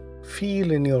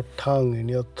feel in your tongue, in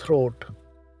your throat,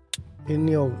 in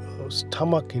your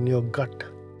stomach, in your gut?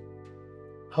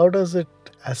 How does it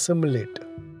assimilate?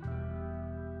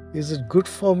 Is it good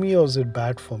for me or is it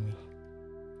bad for me?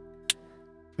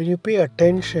 When you pay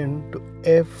attention to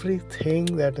everything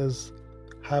that is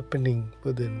happening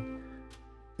within,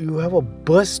 you have a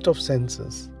burst of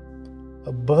senses,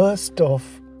 a burst of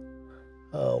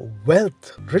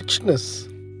wealth, richness,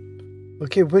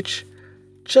 which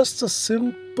just a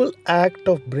simple act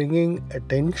of bringing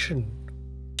attention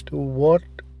to what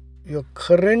your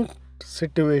current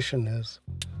situation is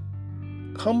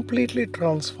completely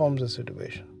transforms the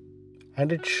situation.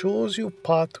 And it shows you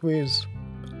pathways,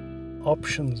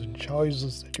 options and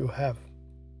choices that you have.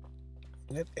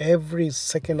 That every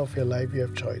second of your life you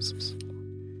have choices.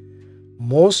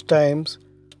 Most times,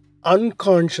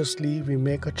 unconsciously, we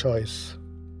make a choice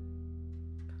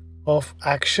of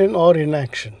action or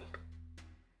inaction.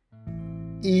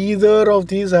 Either of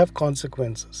these have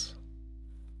consequences.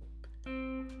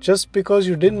 Just because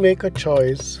you didn't make a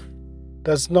choice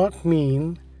does not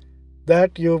mean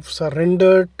that you've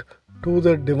surrendered to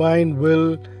the divine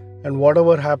will and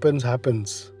whatever happens,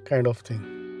 happens kind of thing.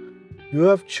 You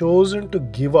have chosen to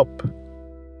give up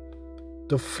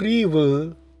the free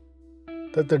will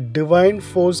that the divine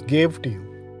force gave to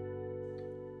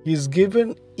you. He's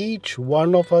given each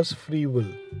one of us free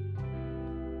will.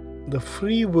 The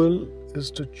free will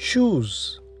is to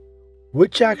choose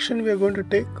which action we are going to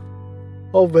take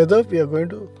or whether we are going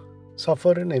to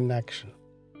suffer in inaction.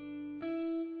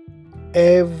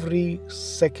 Every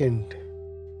second,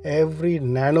 every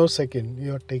nanosecond,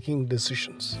 you are taking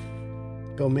decisions.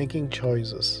 You are making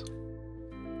choices.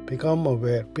 Become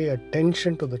aware. Pay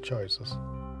attention to the choices.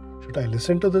 Should I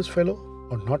listen to this fellow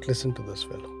or not listen to this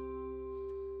fellow?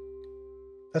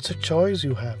 That's a choice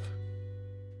you have.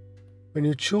 When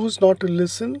you choose not to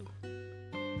listen,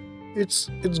 it's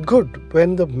good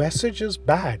when the message is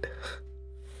bad.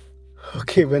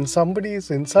 Okay, when somebody is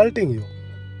insulting you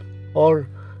or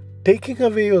taking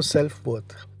away your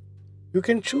self-worth, you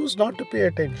can choose not to pay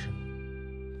attention.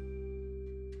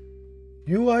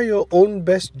 You are your own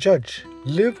best judge.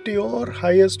 Live to your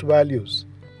highest values.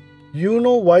 You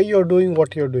know why you're doing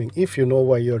what you're doing, if you know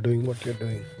why you're doing what you're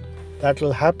doing. That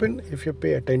will happen if you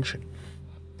pay attention.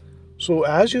 So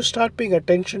as you start paying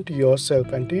attention to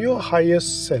yourself and to your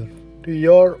highest self, to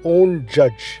your own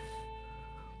judge,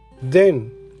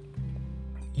 then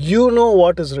you know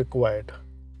what is required.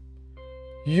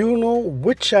 You know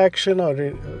which action or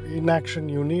inaction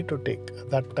you need to take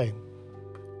at that time.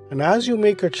 And as you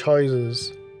make your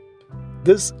choices,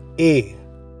 this A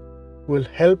will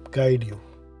help guide you.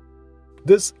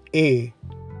 This A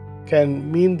can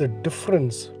mean the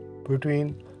difference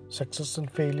between success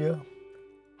and failure,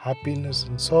 happiness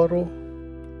and sorrow,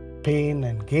 pain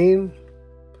and gain.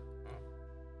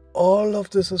 All of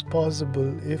this is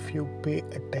possible if you pay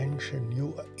attention.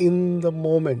 You are in the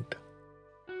moment.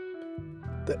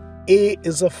 The A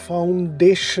is a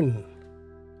foundation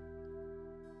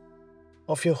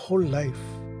of your whole life.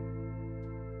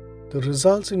 The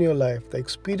results in your life, the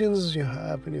experiences you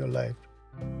have in your life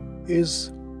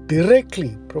is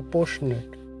directly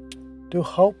proportionate to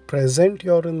how present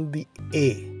you are in the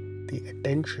A, the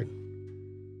attention,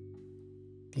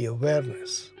 the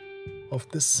awareness of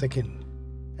this second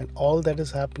and all that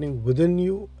is happening within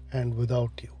you and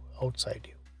without you, outside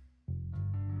you.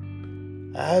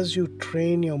 As you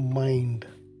train your mind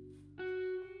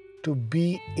to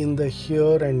be in the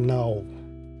here and now,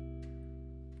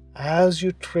 as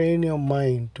you train your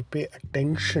mind to pay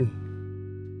attention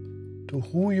to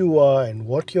who you are and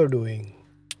what you're doing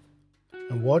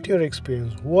and what you're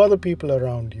experiencing, who are the people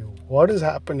around you, what is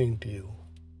happening to you,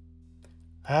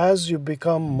 as you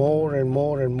become more and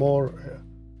more and more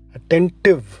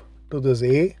attentive to this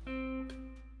A,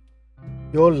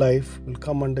 your life will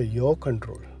come under your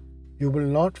control. You will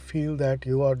not feel that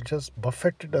you are just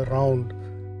buffeted around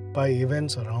by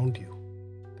events around you.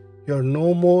 You're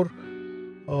no more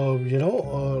a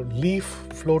leaf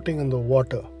floating in the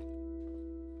water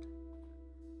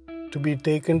to be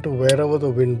taken to wherever the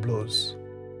wind blows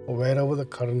or wherever the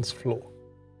currents flow.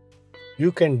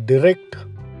 You can direct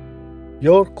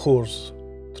your course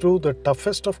through the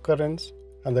toughest of currents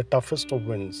and the toughest of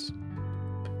winds,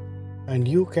 and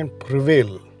you can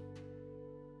prevail,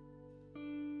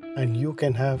 and you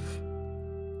can have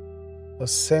a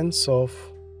sense of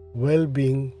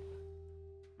well-being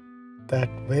that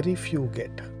very few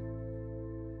get.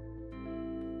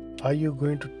 Are you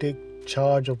going to take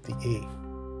charge of the A?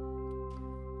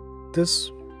 This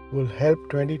will help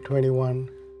 2021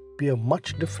 be a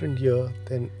much different year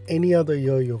than any other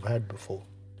year you've had before.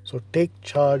 So take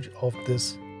charge of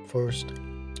this first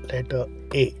letter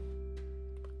A.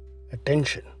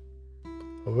 Attention,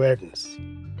 awareness.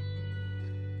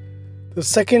 The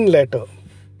second letter,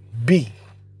 B.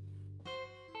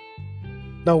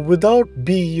 Now, without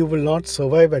B, you will not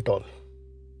survive at all.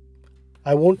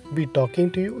 I won't be talking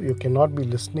to you. You cannot be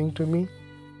listening to me.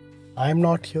 I'm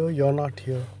not here. You're not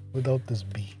here without this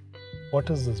B. What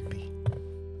is this B?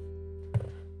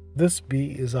 This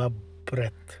B is our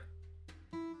breath.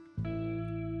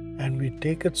 And we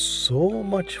take it so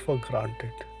much for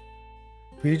granted.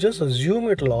 We just assume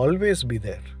it will always be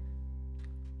there.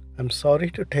 I'm sorry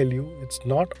to tell you, it's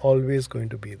not always going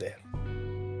to be there.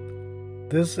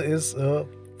 This is a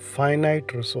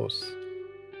finite resource.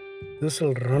 This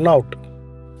will run out.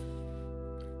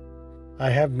 I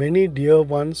have many dear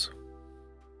ones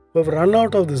who have run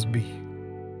out of this bee.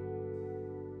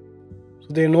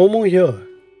 So they are no more here.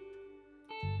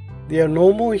 They are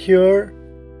no more here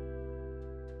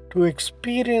to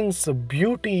experience the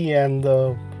beauty and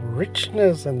the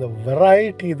richness and the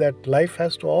variety that life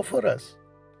has to offer us.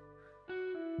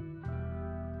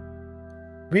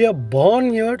 We are born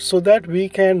here so that we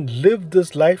can live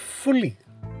this life fully,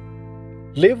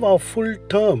 live our full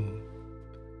term,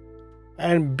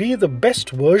 and be the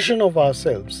best version of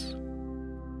ourselves.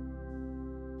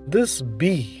 This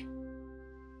bee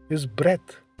is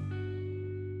breath.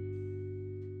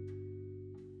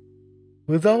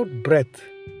 Without breath,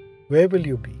 where will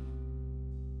you be?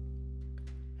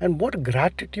 And what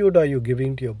gratitude are you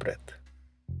giving to your breath?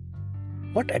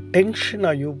 What attention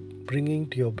are you bringing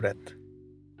to your breath?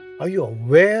 Are you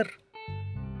aware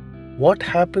what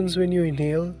happens when you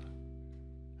inhale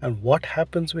and what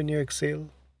happens when you exhale?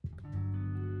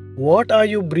 What are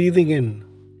you breathing in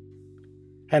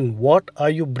and what are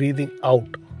you breathing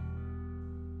out?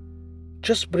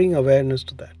 Just bring awareness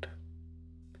to that.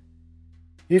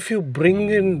 If you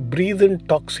breathe in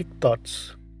toxic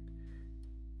thoughts,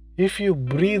 if you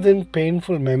breathe in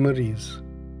painful memories,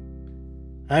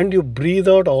 and you breathe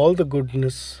out all the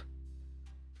goodness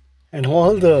and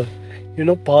all the,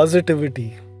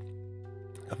 positivity,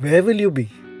 where will you be?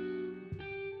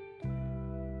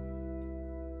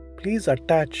 Please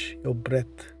attach your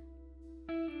breath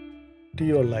to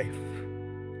your life.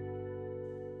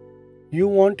 You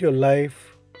want your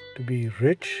life to be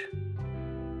rich,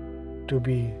 to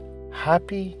be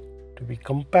happy, to be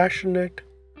compassionate,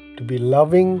 to be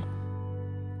loving,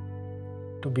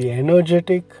 to be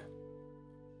energetic,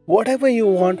 whatever you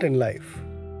want in life.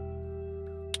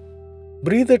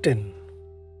 Breathe it in.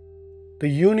 The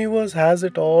universe has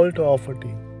it all to offer to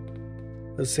you.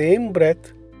 The same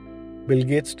breath Bill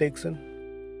Gates takes in,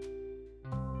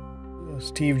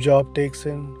 Steve Jobs takes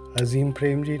in, Azim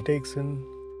Premji takes in,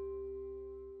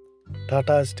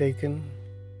 Tata has taken,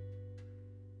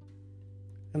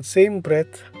 and same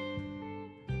breath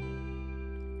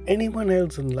anyone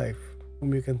else in life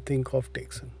whom you can think of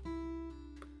takes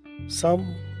in.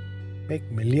 Some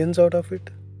make millions out of it,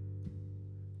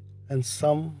 and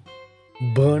some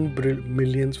burn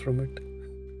millions from it.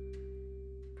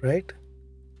 Right?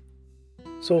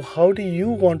 So how do you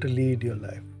want to lead your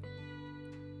life?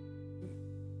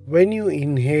 When you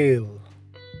inhale,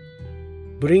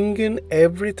 bring in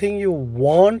everything you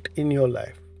want in your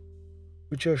life,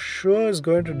 which you're sure is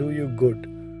going to do you good,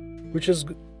 which is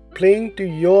playing to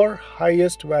your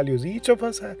highest values. Each of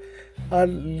us are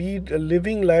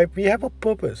living life. We have a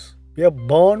purpose. We are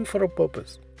born for a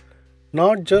purpose.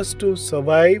 Not just to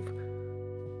survive,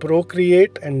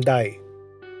 procreate and die.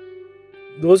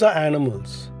 Those are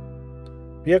animals.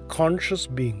 We are conscious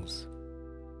beings.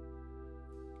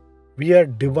 We are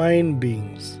divine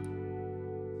beings.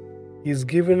 He's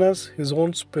given us His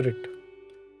own spirit.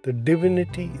 The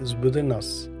divinity is within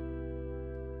us.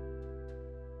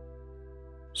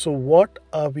 So what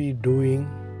are we doing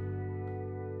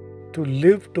to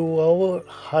live to our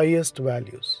highest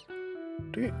values?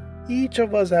 Each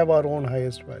of us have our own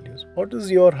highest values. What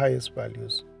is your highest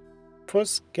values?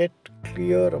 First get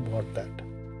clear about that.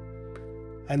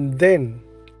 And then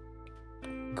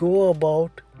go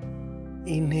about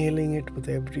inhaling it with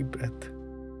every breath.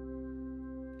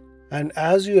 And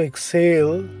as you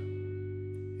exhale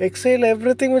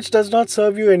everything which does not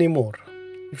serve you anymore.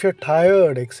 If you're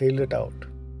tired, exhale it out.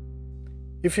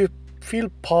 If you feel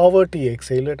poverty,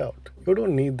 exhale it out. You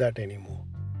don't need that anymore.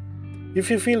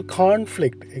 If you feel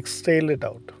conflict, exhale it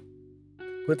out.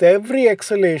 With every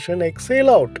exhalation, exhale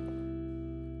out.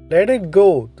 Let it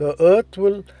go. The earth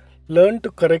will learn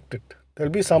to correct it.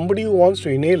 There'll be somebody who wants to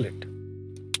inhale it.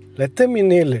 Let them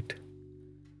inhale it.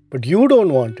 But you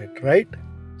don't want it, right?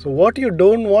 So what you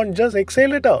don't want, just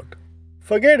exhale it out.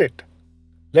 Forget it.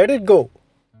 Let it go.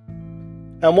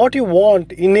 And what you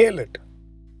want, inhale it.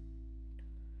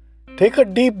 Take a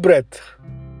deep breath.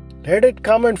 Let it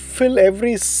come and fill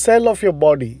every cell of your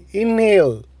body.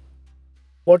 Inhale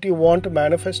what you want to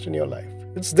manifest in your life.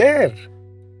 It's there.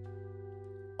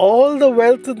 All the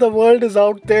wealth in the world is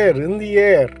out there in the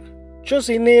air. Just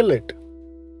inhale it.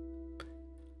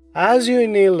 As you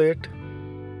inhale it,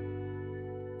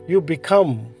 you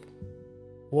become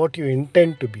what you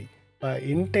intend to be by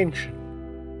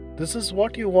intention. This is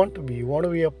what you want to be. You want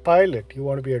to be a pilot. You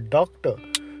want to be a doctor.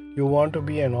 You want to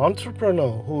be an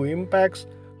entrepreneur who impacts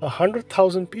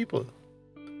 100,000 people.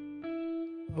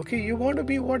 Okay, you want to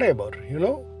be whatever,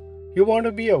 You want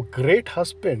to be a great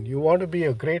husband. You want to be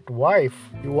a great wife.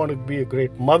 You want to be a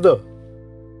great mother.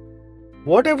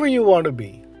 Whatever you want to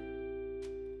be.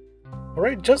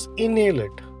 Alright, just inhale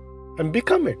it and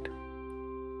become it.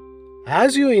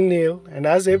 As you inhale and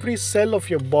as every cell of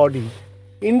your body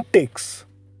intakes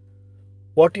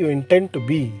what you intend to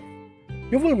be,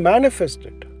 you will manifest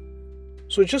it.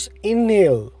 So just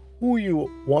inhale who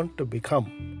you want to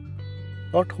become,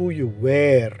 not who you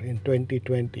were in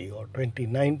 2020 or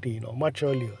 2019 or much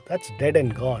earlier. That's dead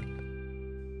and gone.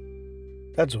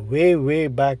 That's way, way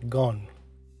back gone.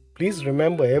 Please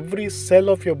remember, every cell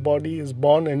of your body is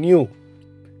born anew.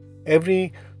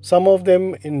 Some of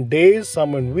them in days,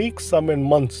 some in weeks, some in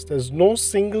months. There's no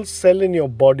single cell in your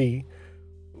body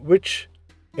which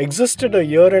existed a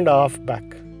year and a half back.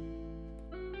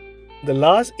 The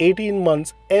last 18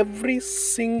 months, every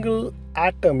single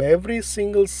atom, every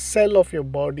single cell of your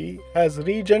body has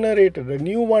regenerated. A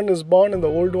new one is born and the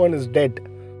old one is dead.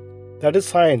 That is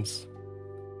science.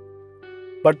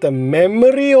 But the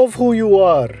memory of who you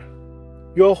are,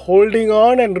 you're holding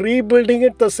on and rebuilding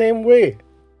it the same way.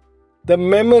 The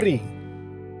memory.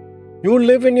 You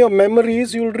live in your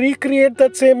memories, you'll recreate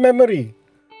that same memory.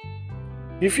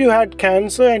 If you had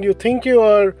cancer and you think you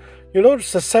are,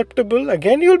 susceptible,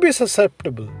 again you'll be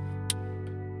susceptible.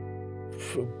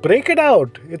 Break it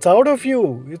out. It's out of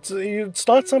you. It's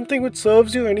not something which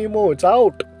serves you anymore. It's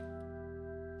out.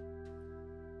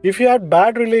 If you had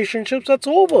bad relationships, that's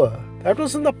over. That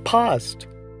was in the past.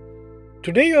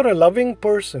 Today you're a loving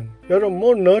person. You're a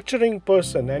more nurturing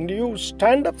person and you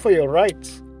stand up for your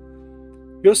rights.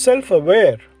 You're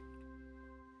self-aware.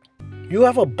 You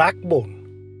have a backbone.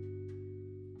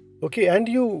 Okay, and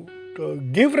you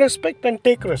give respect and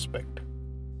take respect.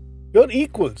 You're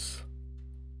equals.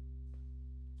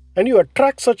 And you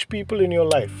attract such people in your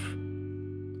life.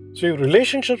 So your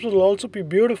relationships will also be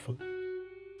beautiful.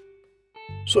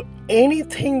 So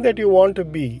anything that you want to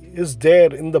be is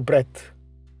there in the breath.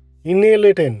 Inhale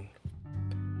it in.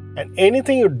 And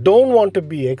anything you don't want to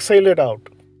be, exhale it out.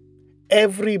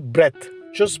 Every breath.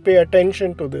 Just pay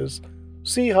attention to this.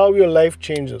 See how your life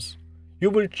changes. You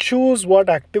will choose what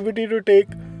activity to take,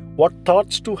 what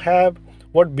thoughts to have,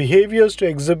 what behaviors to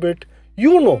exhibit.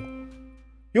 You know.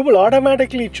 You will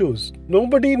automatically choose.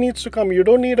 Nobody needs to come. You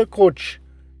don't need a coach.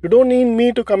 You don't need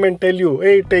me to come and tell you,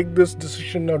 hey, take this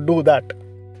decision or do that.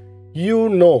 You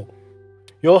know.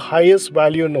 Your highest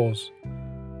value knows.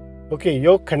 Okay,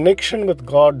 your connection with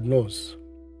God knows.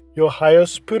 Your higher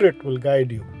spirit will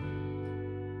guide you.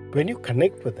 When you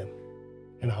connect with Him.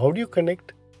 And how do you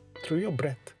connect? Through your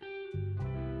breath.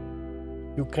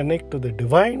 You connect to the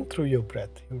divine through your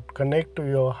breath. You connect to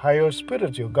your higher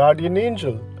spirits, your guardian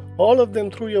angel, all of them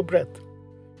through your breath.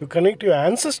 You connect to your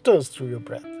ancestors through your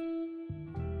breath.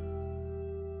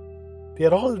 They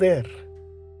are all there.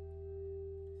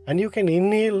 And you can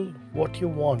inhale what you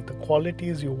want, the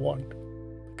qualities you want,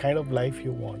 the kind of life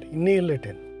you want. Inhale it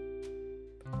in.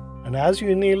 And as you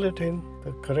inhale it in,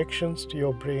 the corrections to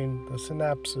your brain, the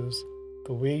synapses,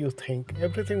 the way you think,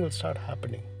 everything will start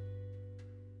happening.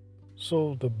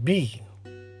 So the B,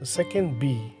 the second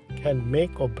B, can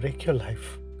make or break your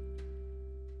life.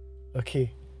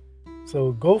 Okay,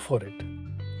 so go for it.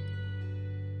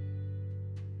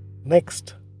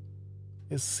 Next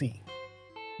is C.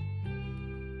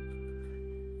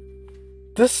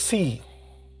 This C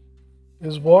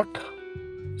is what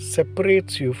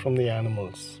separates you from the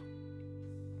animals.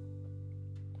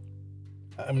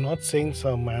 I'm not saying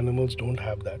some animals don't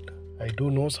have that. I do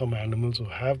know some animals who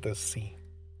have this C.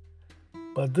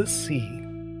 But this C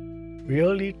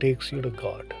really takes you to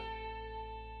God.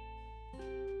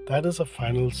 That is a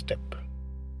final step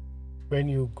when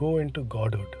you go into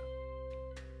Godhood.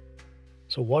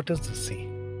 So what is the C?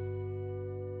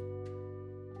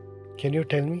 Can you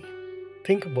tell me?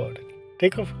 Think about it.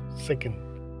 Take a second.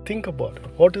 Think about it.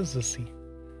 What is the C?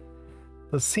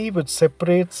 The C which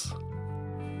separates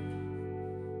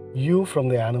you from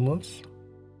the animals.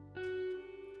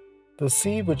 The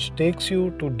C which takes you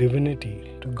to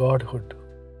divinity, to Godhood.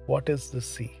 What is the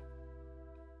C?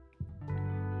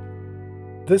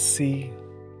 This C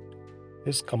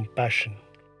is compassion.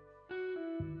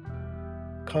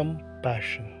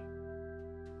 Compassion.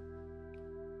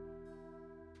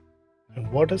 And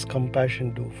what does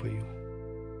compassion do for you?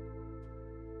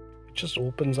 It just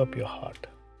opens up your heart.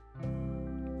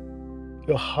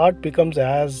 Your heart becomes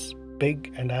as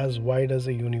big and as wide as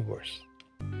the universe.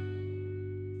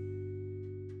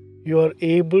 You are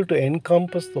able to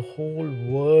encompass the whole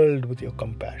world with your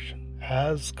compassion.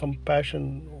 As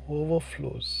compassion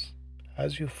overflows,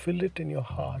 as you fill it in your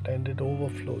heart and it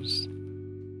overflows,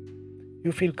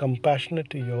 you feel compassionate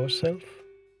to yourself,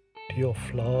 to your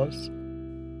flaws,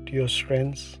 to your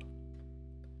strengths.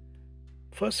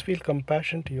 First, feel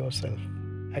compassion to yourself.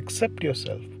 Accept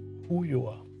yourself, who you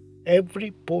are.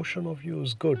 Every portion of you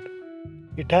is good.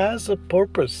 It has a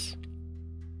purpose.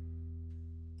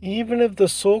 Even if the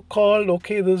so-called,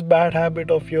 okay, this bad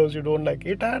habit of yours you don't like,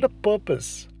 it had a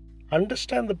purpose.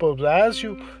 Understand the purpose. As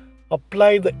you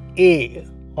apply the A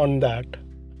on that,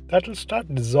 that will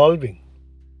start dissolving.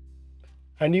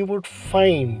 And you would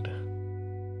find,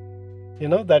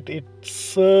 that it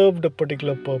served a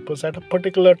particular purpose at a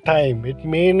particular time. It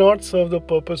may not serve the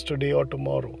purpose today or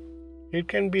tomorrow. It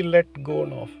can be let go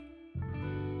of.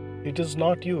 It is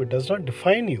not you. It does not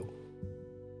define you.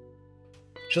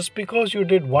 Just because you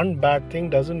did one bad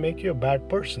thing doesn't make you a bad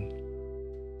person.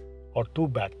 Or 2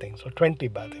 bad things, or 20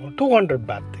 bad things, or 200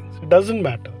 bad things. It doesn't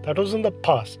matter. That was in the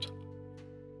past.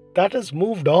 That has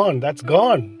moved on. That's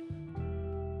gone.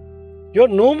 You're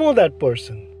no more that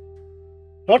person.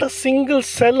 Not a single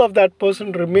cell of that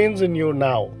person remains in you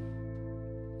now.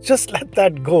 Just let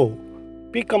that go.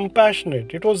 Be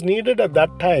compassionate. It was needed at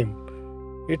that time.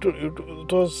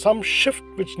 It was some shift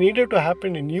which needed to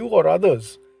happen in you or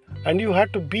others. And you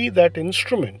had to be that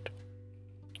instrument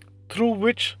through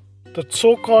which the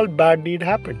so-called bad deed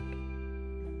happened.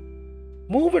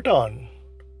 Move it on.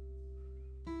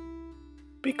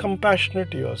 Be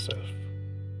compassionate to yourself.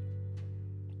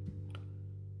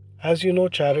 As you know,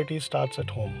 charity starts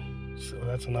at home. So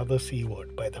that's another C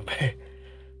word, by the way.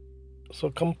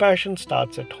 So compassion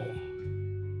starts at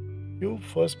home. You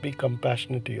first be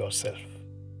compassionate to yourself,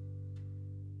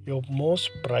 your most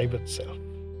private self,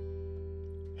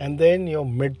 and then your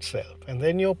mid-self, and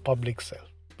then your public self.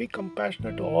 Be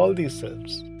compassionate to all these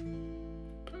selves.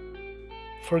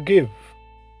 Forgive.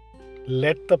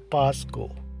 Let the past go.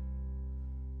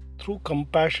 Through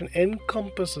compassion,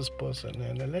 encompass this person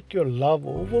and let your love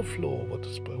overflow over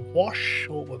this person, wash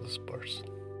over this person.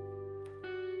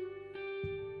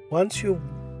 Once you've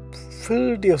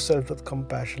filled yourself with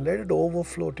compassion, let it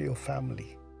overflow to your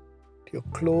family, to your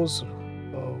close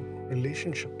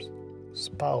relationships,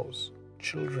 spouse,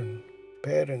 children,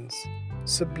 parents,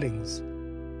 siblings,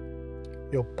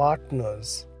 your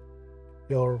partners,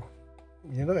 your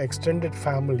extended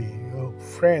family, your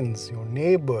friends, your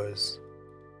neighbors.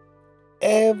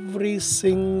 Every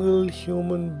single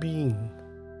human being.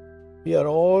 We are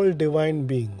all divine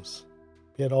beings.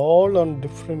 We are all on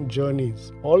different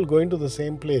journeys, all going to the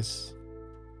same place.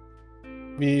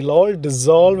 We'll all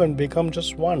dissolve and become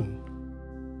just one.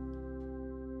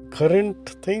 Current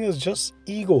thing is just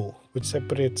ego which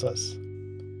separates us.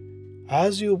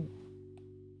 As you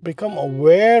become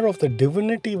aware of the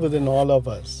divinity within all of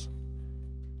us,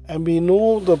 and we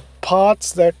know the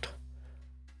paths that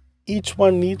each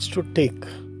one needs to take.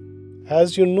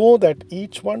 As you know that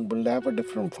each one will have a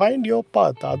different, find your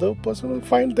path. The other person will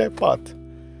find their path.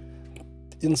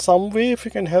 In some way, if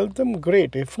you can help them,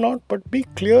 great. If not, but be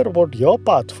clear about your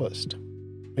path first.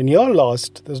 When you're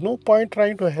lost, there's no point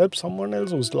trying to help someone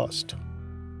else who's lost.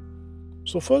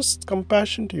 So first,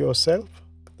 compassion to yourself,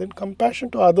 then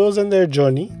compassion to others and their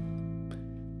journey.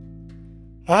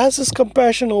 As this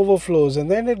compassion overflows,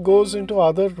 and then it goes into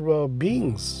other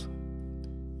beings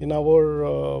in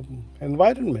our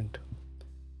environment.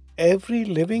 Every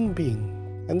living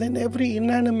being, and then every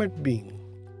inanimate being.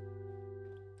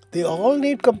 They all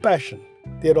need compassion.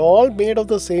 They're all made of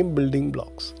the same building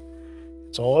blocks.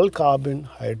 It's all carbon,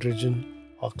 hydrogen,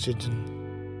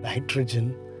 oxygen,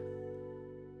 nitrogen.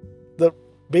 The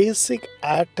basic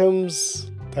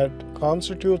atoms that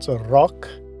constitutes a rock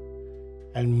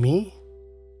and me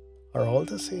are all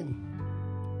the same.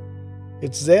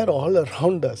 It's there all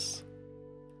around us.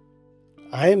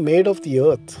 I am made of the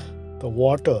earth, the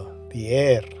water, the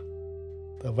air,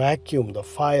 the vacuum, the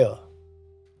fire.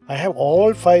 I have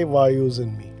all 5 vayus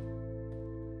in me.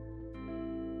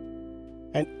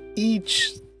 And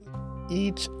each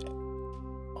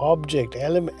object,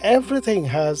 element, everything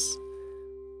has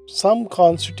some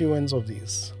constituents of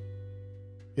these.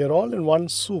 We are all in one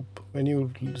soup. When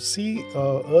you see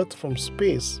Earth from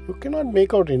space, you cannot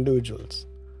make out individuals.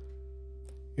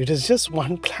 It is just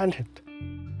one planet.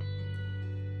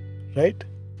 Right?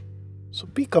 So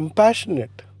be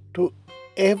compassionate to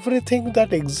everything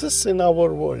that exists in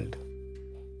our world.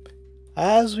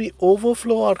 As we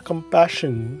overflow our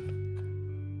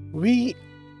compassion, we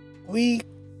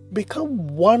become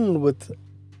one with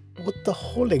the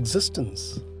whole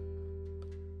existence.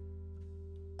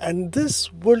 And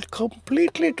this will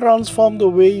completely transform the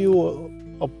way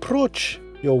you approach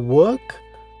your work,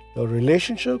 your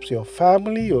relationships, your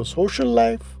family, your social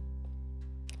life,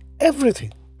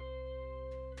 everything.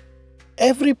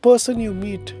 Every person you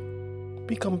meet,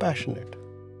 be compassionate.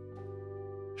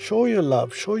 Show your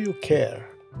love, show your care.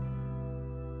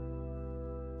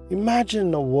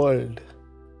 Imagine a world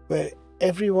where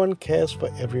everyone cares for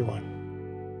everyone,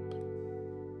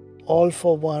 All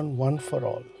for one, one for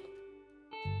all.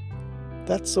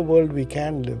 That's the world we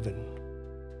can live in.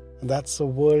 And that's the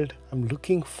world I'm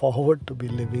looking forward to be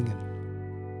living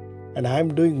in. And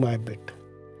I'm doing my bit.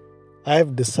 I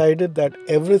have decided that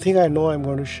everything I know I'm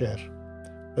going to share.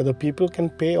 Whether people can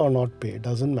pay or not pay,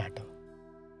 doesn't matter.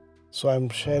 So I'm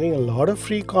sharing a lot of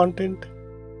free content.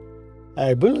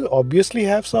 I will obviously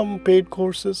have some paid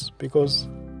courses because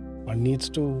one needs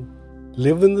to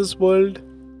live in this world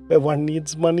where one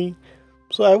needs money.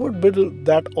 So I would build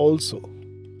that also.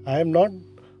 I am not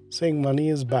saying money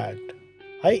is bad.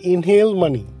 I inhale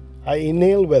money. I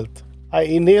inhale wealth. I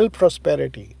inhale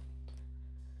prosperity.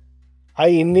 I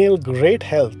inhale great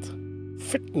health,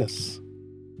 fitness.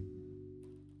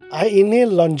 I inhale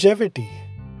longevity.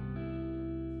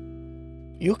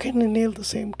 You can inhale the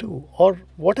same too, or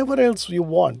whatever else you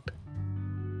want.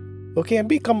 Okay, and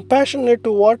be compassionate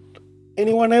to what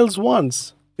anyone else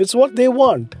wants. It's what they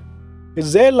want.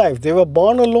 It's their life. They were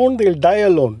born alone, they'll die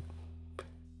alone.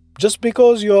 Just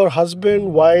because your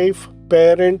husband, wife,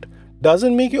 parent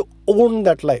doesn't make you own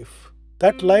that life.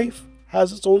 That life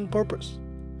has its own purpose.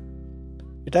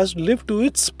 It has to live to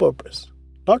its purpose,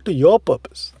 not to your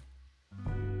purpose.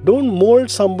 Don't mold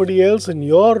somebody else in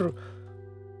your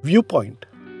viewpoint.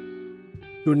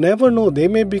 You never know, they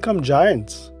may become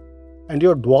giants and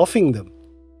you're dwarfing them.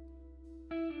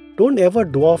 Don't ever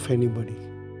dwarf anybody.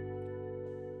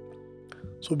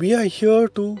 So we are here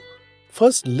to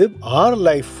first live our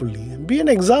life fully and be an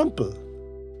example.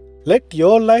 Let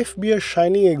your life be a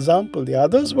shining example. The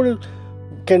others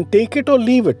can take it or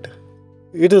leave it.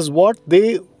 It is what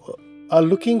they are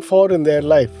looking for in their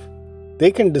life.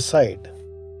 They can decide.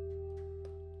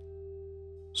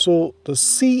 So the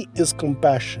C is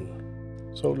compassion.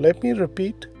 So let me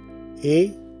repeat.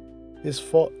 A is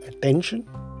for attention.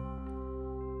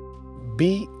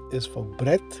 B is for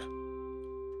breath.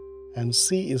 And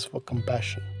C is for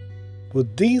compassion.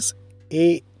 With these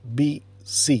A, B,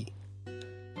 C,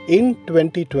 in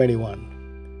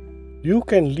 2021, you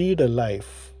can lead a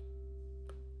life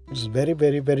which is very,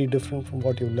 very, very different from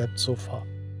what you've led so far.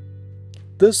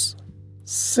 This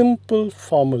simple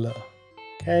formula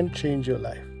can change your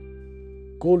life.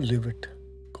 Go live it.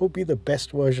 Go be the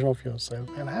best version of yourself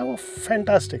and have a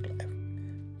fantastic life.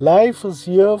 Life is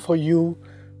here for you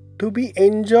to be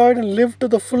enjoyed and lived to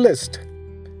the fullest.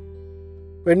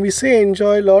 When we say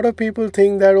enjoy, a lot of people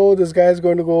think that, oh, this guy is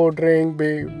going to go drink,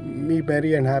 be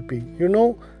merry and happy. You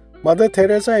know, Mother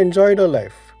Teresa enjoyed her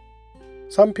life.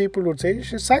 Some people would say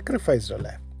she sacrificed her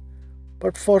life.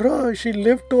 But for her, she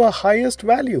lived to her highest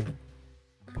value.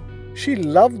 She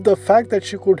loved the fact that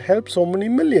she could help so many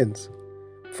millions.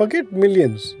 Forget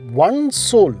millions. One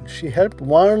soul. She helped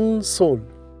one soul.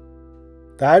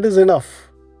 That is enough.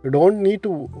 You don't need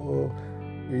to,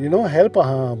 help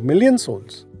a million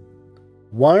souls.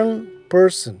 One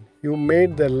person, you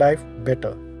made their life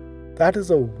better. That is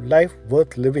a life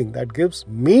worth living. That gives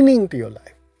meaning to your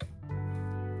life.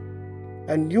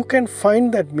 And you can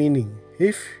find that meaning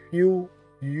if you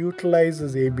utilize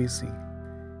this ABC.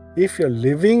 If you're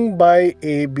living by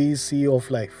ABC of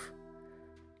life.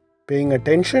 Paying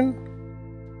attention,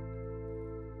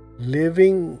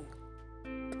 living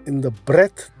in the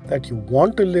breath that you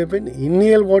want to live in,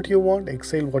 inhale what you want,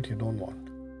 exhale what you don't want.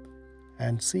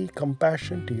 And see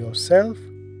compassion to yourself,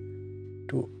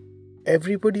 to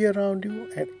everybody around you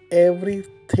and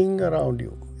everything around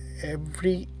you.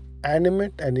 Every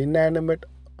animate and inanimate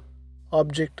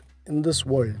object in this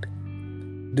world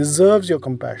deserves your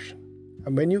compassion.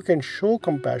 And when you can show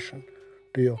compassion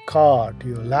to your car, to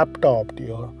your laptop, to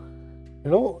your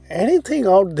anything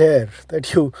out there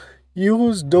that you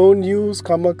use, don't use,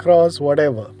 come across,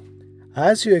 whatever.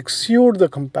 As you exude the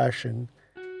compassion,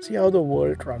 see how the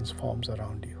world transforms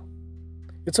around you.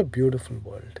 It's a beautiful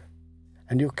world.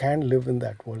 And you can live in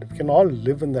that world. We can all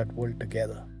live in that world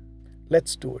together.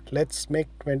 Let's do it. Let's make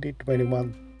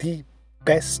 2021 the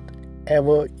best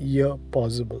ever year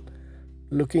possible.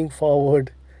 Looking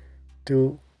forward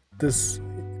to this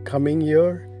coming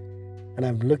year. And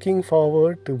I'm looking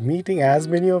forward to meeting as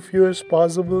many of you as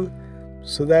possible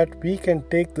so that we can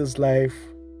take this life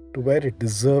to where it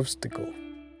deserves to go.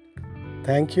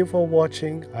 Thank you for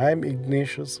watching. I'm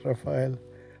Ignatius Raphael.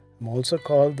 I'm also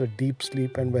called the Deep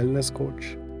Sleep and Wellness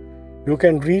Coach. You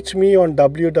can reach me on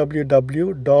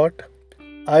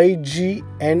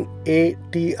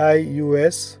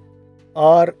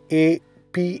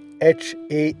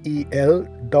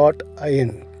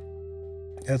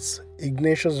That's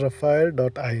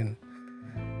ignatiusraphael.in.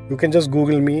 You can just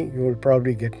Google me. You will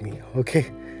probably get me. Okay.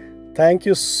 Thank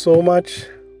you so much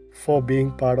for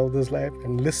being part of this life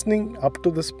and listening up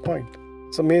to this point.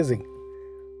 It's amazing.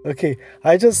 Okay.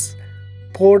 I just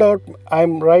poured out.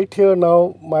 I'm right here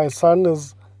now. My son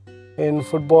is in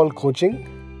football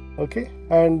coaching, okay,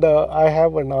 and I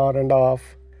have an hour and a half.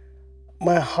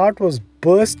 My heart was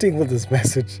bursting with this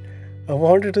message. I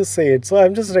wanted to say it, so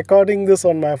I'm just recording this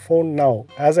on my phone now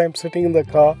as I'm sitting in the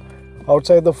car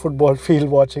outside the football field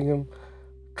watching him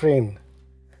train.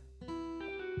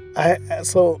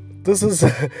 So this is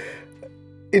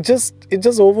it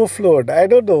just overflowed. I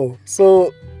don't know.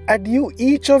 So and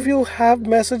each of you have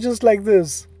messages like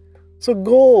this. So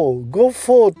go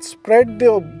forth,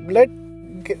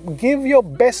 give your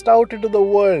best out into the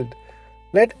world.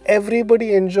 Let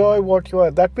everybody enjoy what you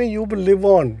are. That way you will live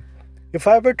on. If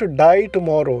I were to die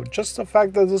tomorrow, just the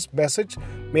fact that this message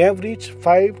may have reached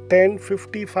 5, 10,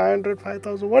 50, 500,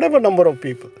 5,000, whatever number of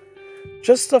people.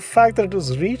 Just the fact that it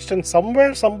was reached and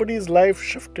somewhere somebody's life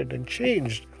shifted and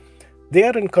changed. They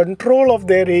are in control of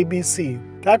their ABC.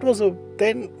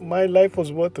 Then my life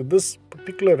was worth it. This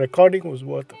particular recording was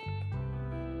worth it.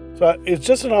 So it's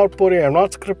just an outpouring. I'm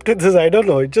not scripted this. I don't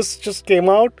know. It just came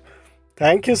out.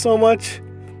 Thank you so much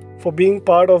for being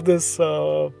part of this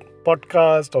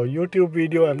podcast or YouTube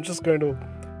video. I'm just going to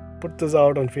put this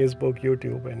out on Facebook,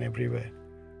 YouTube, and everywhere.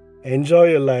 Enjoy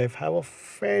your life. Have a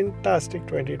fantastic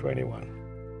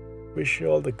 2021. Wish you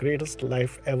all the greatest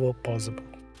life ever possible.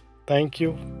 Thank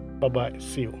you. Bye-bye.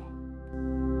 See you.